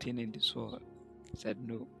everything in this world. He said,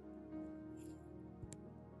 no.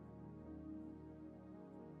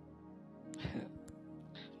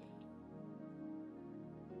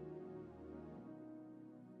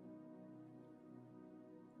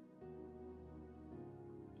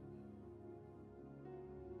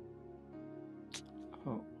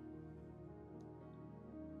 Oh.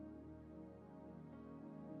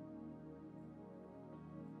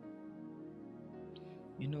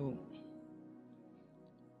 You know,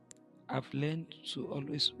 I've learned to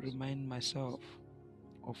always remind myself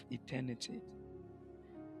of eternity.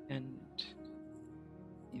 And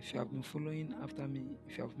if you have been following after me,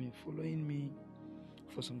 if you have been following me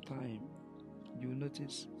for some time, you'll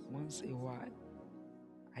notice once a while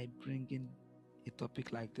I bring in a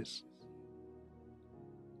topic like this.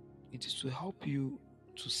 It is to help you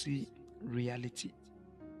to see reality.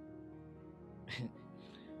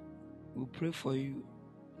 We'll pray for you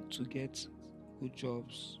to get good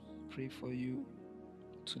jobs, pray for you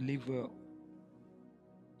to live well.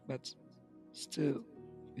 But still,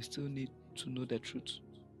 you still need to know the truth.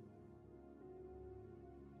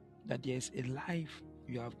 That there is a life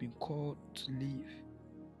you have been called to live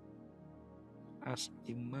as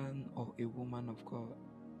a man or a woman of God.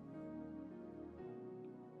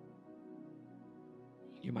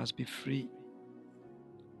 You must be free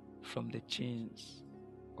from the chains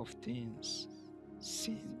of things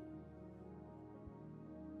sin.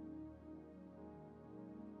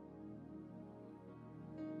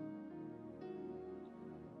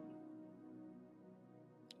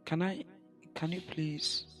 Can you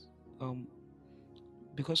please,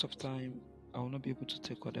 because of time, I will not be able to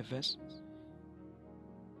take all the verse.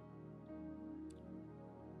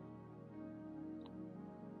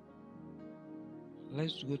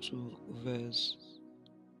 Let's go to verse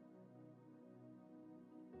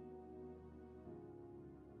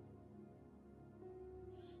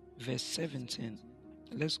 17.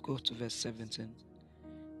 Let's go to verse 17.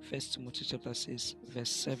 First Timothy chapter 6,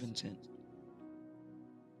 verse 17.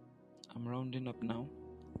 I'm rounding up now.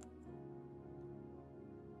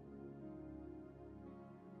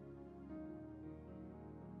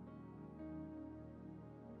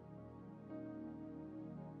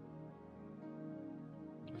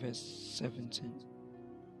 Verse 17.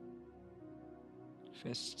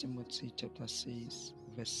 First Timothy chapter 6,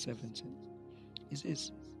 verse 17. It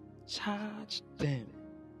says, charge them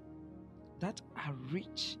that are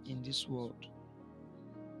rich in this world,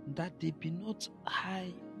 that they be not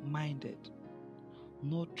high-minded,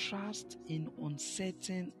 nor trust in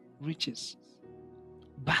uncertain riches,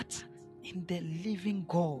 but in the living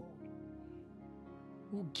God,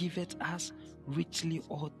 who giveth us richly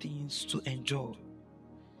all things to enjoy.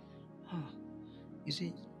 You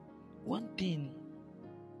see, one thing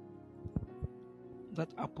that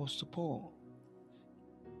Apostle Paul,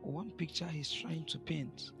 one picture he's trying to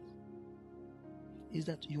paint, is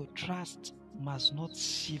that your trust must not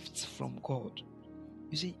shift from God.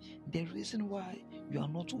 You see, the reason why you are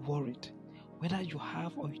not worried whether you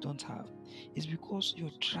have or you don't have is because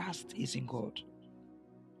your trust is in God.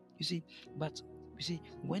 You see, but you see,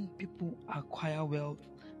 when people acquire wealth,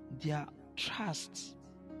 their trust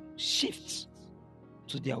shifts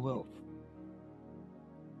to their wealth.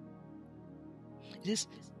 It is,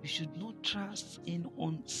 you should not trust in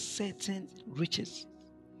uncertain riches,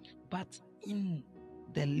 but in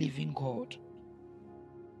the living God.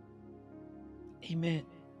 Amen.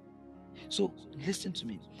 So listen to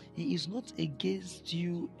me. He is not against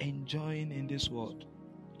you enjoying in this world.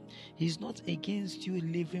 He is not against you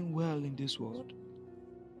living well in this world.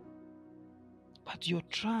 But your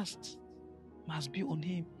trust must be on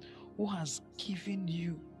Him who has given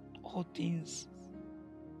you all things.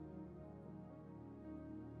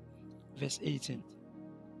 Verse 18.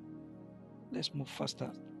 Let's move faster.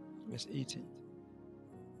 Verse 18.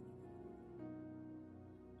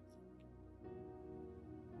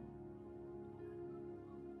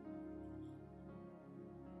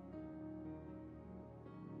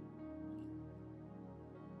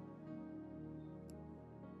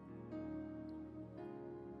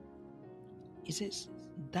 It says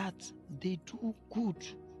that they do good.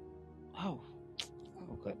 Oh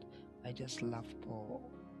God, I just love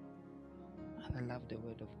Paul and I love the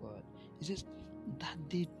word of God. It says that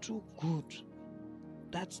they do good,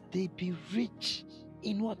 that they be rich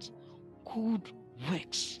in what? Good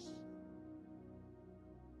works.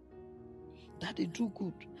 That they do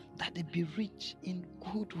good, that they be rich in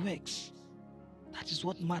good works. That is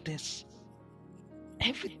what matters.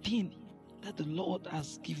 Everything that the Lord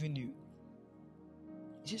has given you,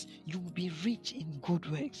 just you will be rich in good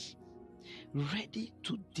works, ready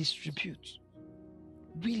to distribute,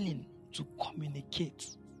 willing to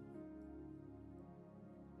communicate.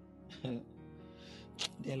 There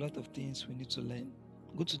are a lot of things we need to learn.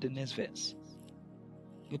 Go to the next verse.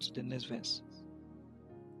 Go to the next verse.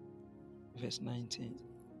 Verse 19.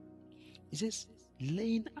 It says,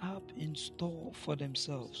 laying up in store for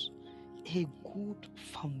themselves a good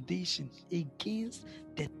foundation against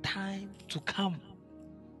the time to come,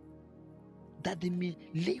 that they may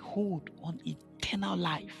lay hold on eternal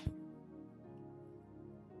life.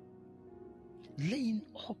 Laying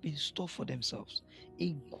up in store for themselves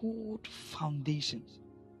a good foundation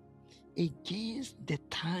against the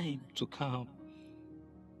time to come.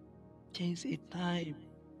 There is a time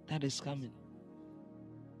that is coming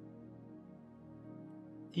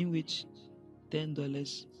in which $10,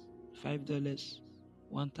 $5,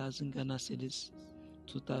 1,000 Ghana cedis,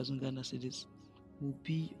 2,000 Ghana cedis will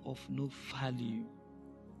be of no value.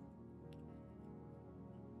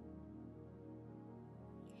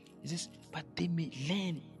 It says, but they may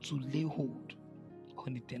learn to lay hold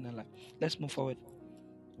on eternal life. Let's move forward.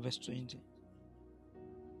 Verse 20.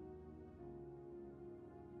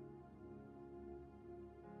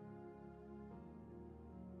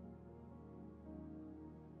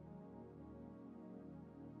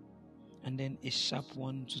 And then a sharp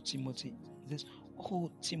one to Timothy. It says,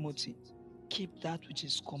 oh Timothy, keep that which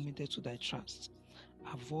is committed to thy trust.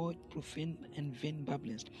 Avoid profane and vain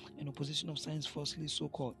babblings and opposition of science falsely so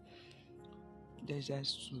called. That's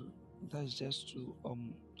just to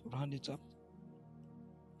round it up.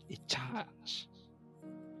 A charge.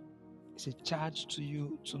 It's a charge to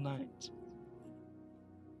you tonight.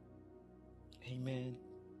 Amen.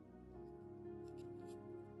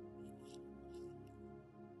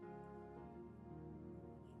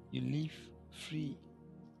 You live free.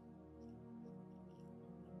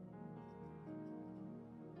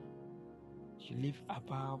 You live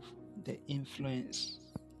above the influence.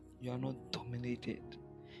 You are not dominated.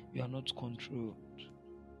 You are not controlled.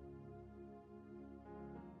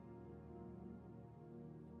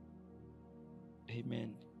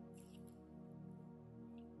 Amen.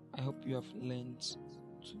 I hope you have learned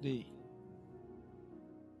today.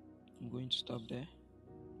 I'm going to stop there.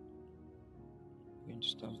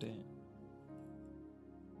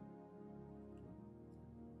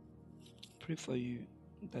 Pray for you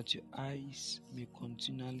that your eyes may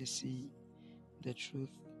continually see the truth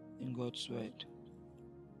in God's word,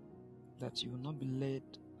 that you will not be led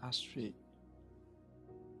astray,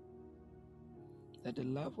 that the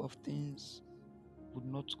love of things would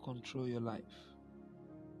not control your life,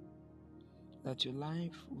 that your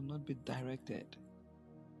life will not be directed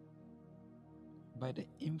by the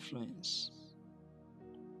influence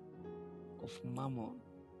of mammon,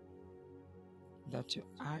 that your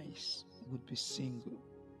eyes would be single.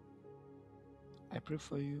 I pray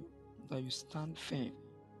for you that you stand firm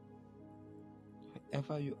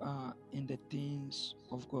wherever you are in the things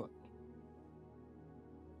of God,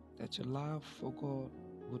 that your love for God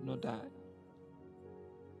would not die,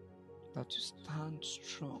 that you stand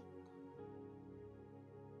strong,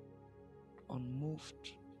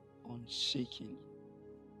 unmoved, unshaken,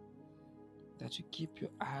 that you keep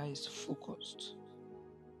your eyes focused,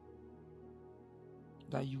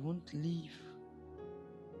 that you won't live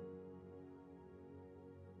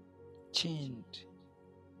chained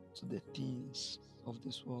to the things of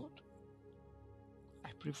this world. I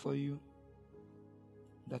pray for you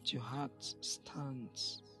that your heart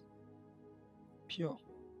stands pure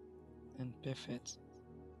and perfect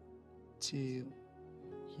till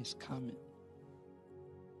His coming.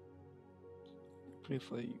 I pray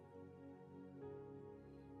for you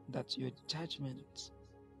that your judgment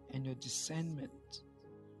and your discernment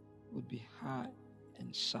would be high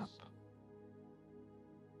and sharp,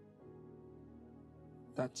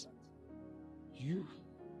 that you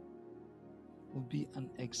will be an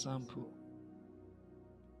example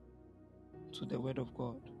to the word of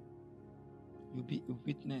God. You'll be a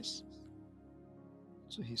witness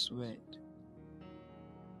to His word,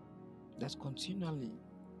 that continually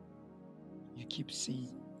you keep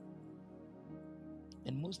seeing.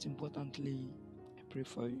 And most importantly, I pray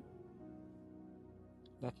for you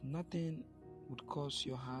that nothing would cause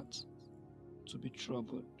your heart to be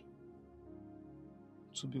troubled,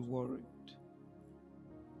 to be worried.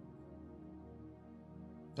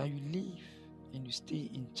 That you live and you stay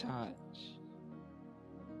in charge.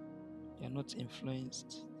 You are not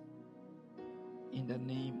influenced in the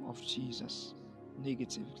name of Jesus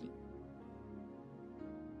negatively.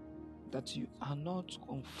 That you are not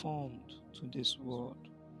conformed to this world.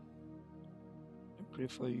 I pray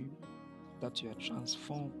for you that you are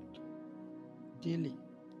transformed daily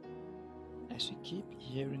as you keep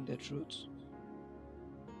hearing the truth,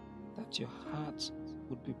 that your heart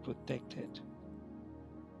would be protected.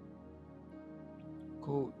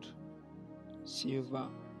 Gold, silver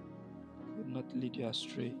would not lead you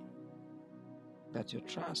astray, that your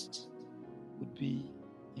trust would be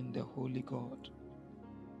in the Holy God.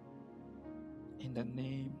 In the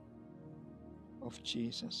name of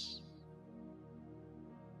Jesus.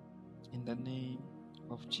 In the name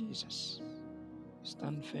of Jesus. You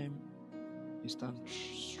stand firm, you stand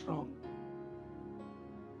strong.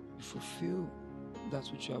 You fulfill that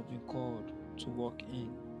which you have been called to walk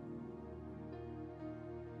in.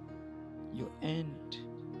 Your end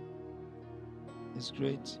is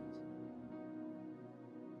great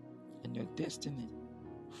and your destiny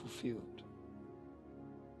fulfilled.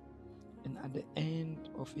 And at the end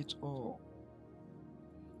of it all,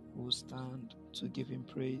 we will stand to give him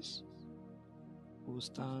praise. We will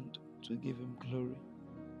stand to give him glory.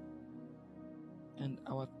 And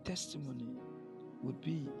our testimony would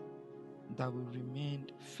be that we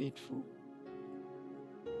remained faithful.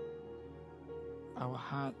 Our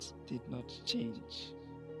heart did not change.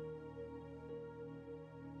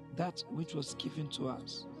 That which was given to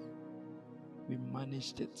us, we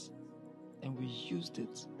managed it and we used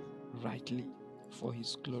it rightly for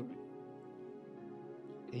his glory.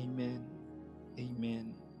 Amen.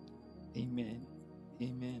 Amen. Amen.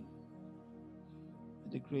 Amen.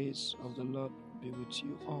 May the grace of the Lord be with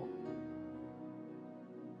you all.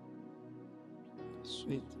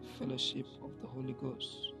 Sweet fellowship of the Holy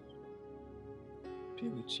Ghost be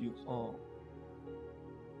with you all.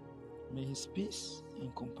 May his peace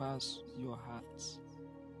encompass your hearts.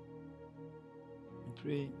 I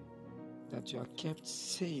pray that you are kept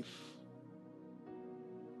safe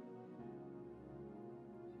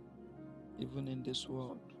even in this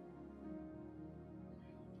world.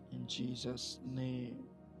 In Jesus' name.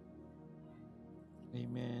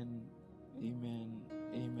 Amen. Amen.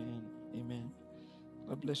 Amen. Amen.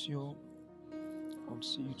 God bless you all. I'll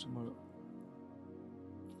see you tomorrow.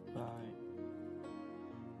 Bye.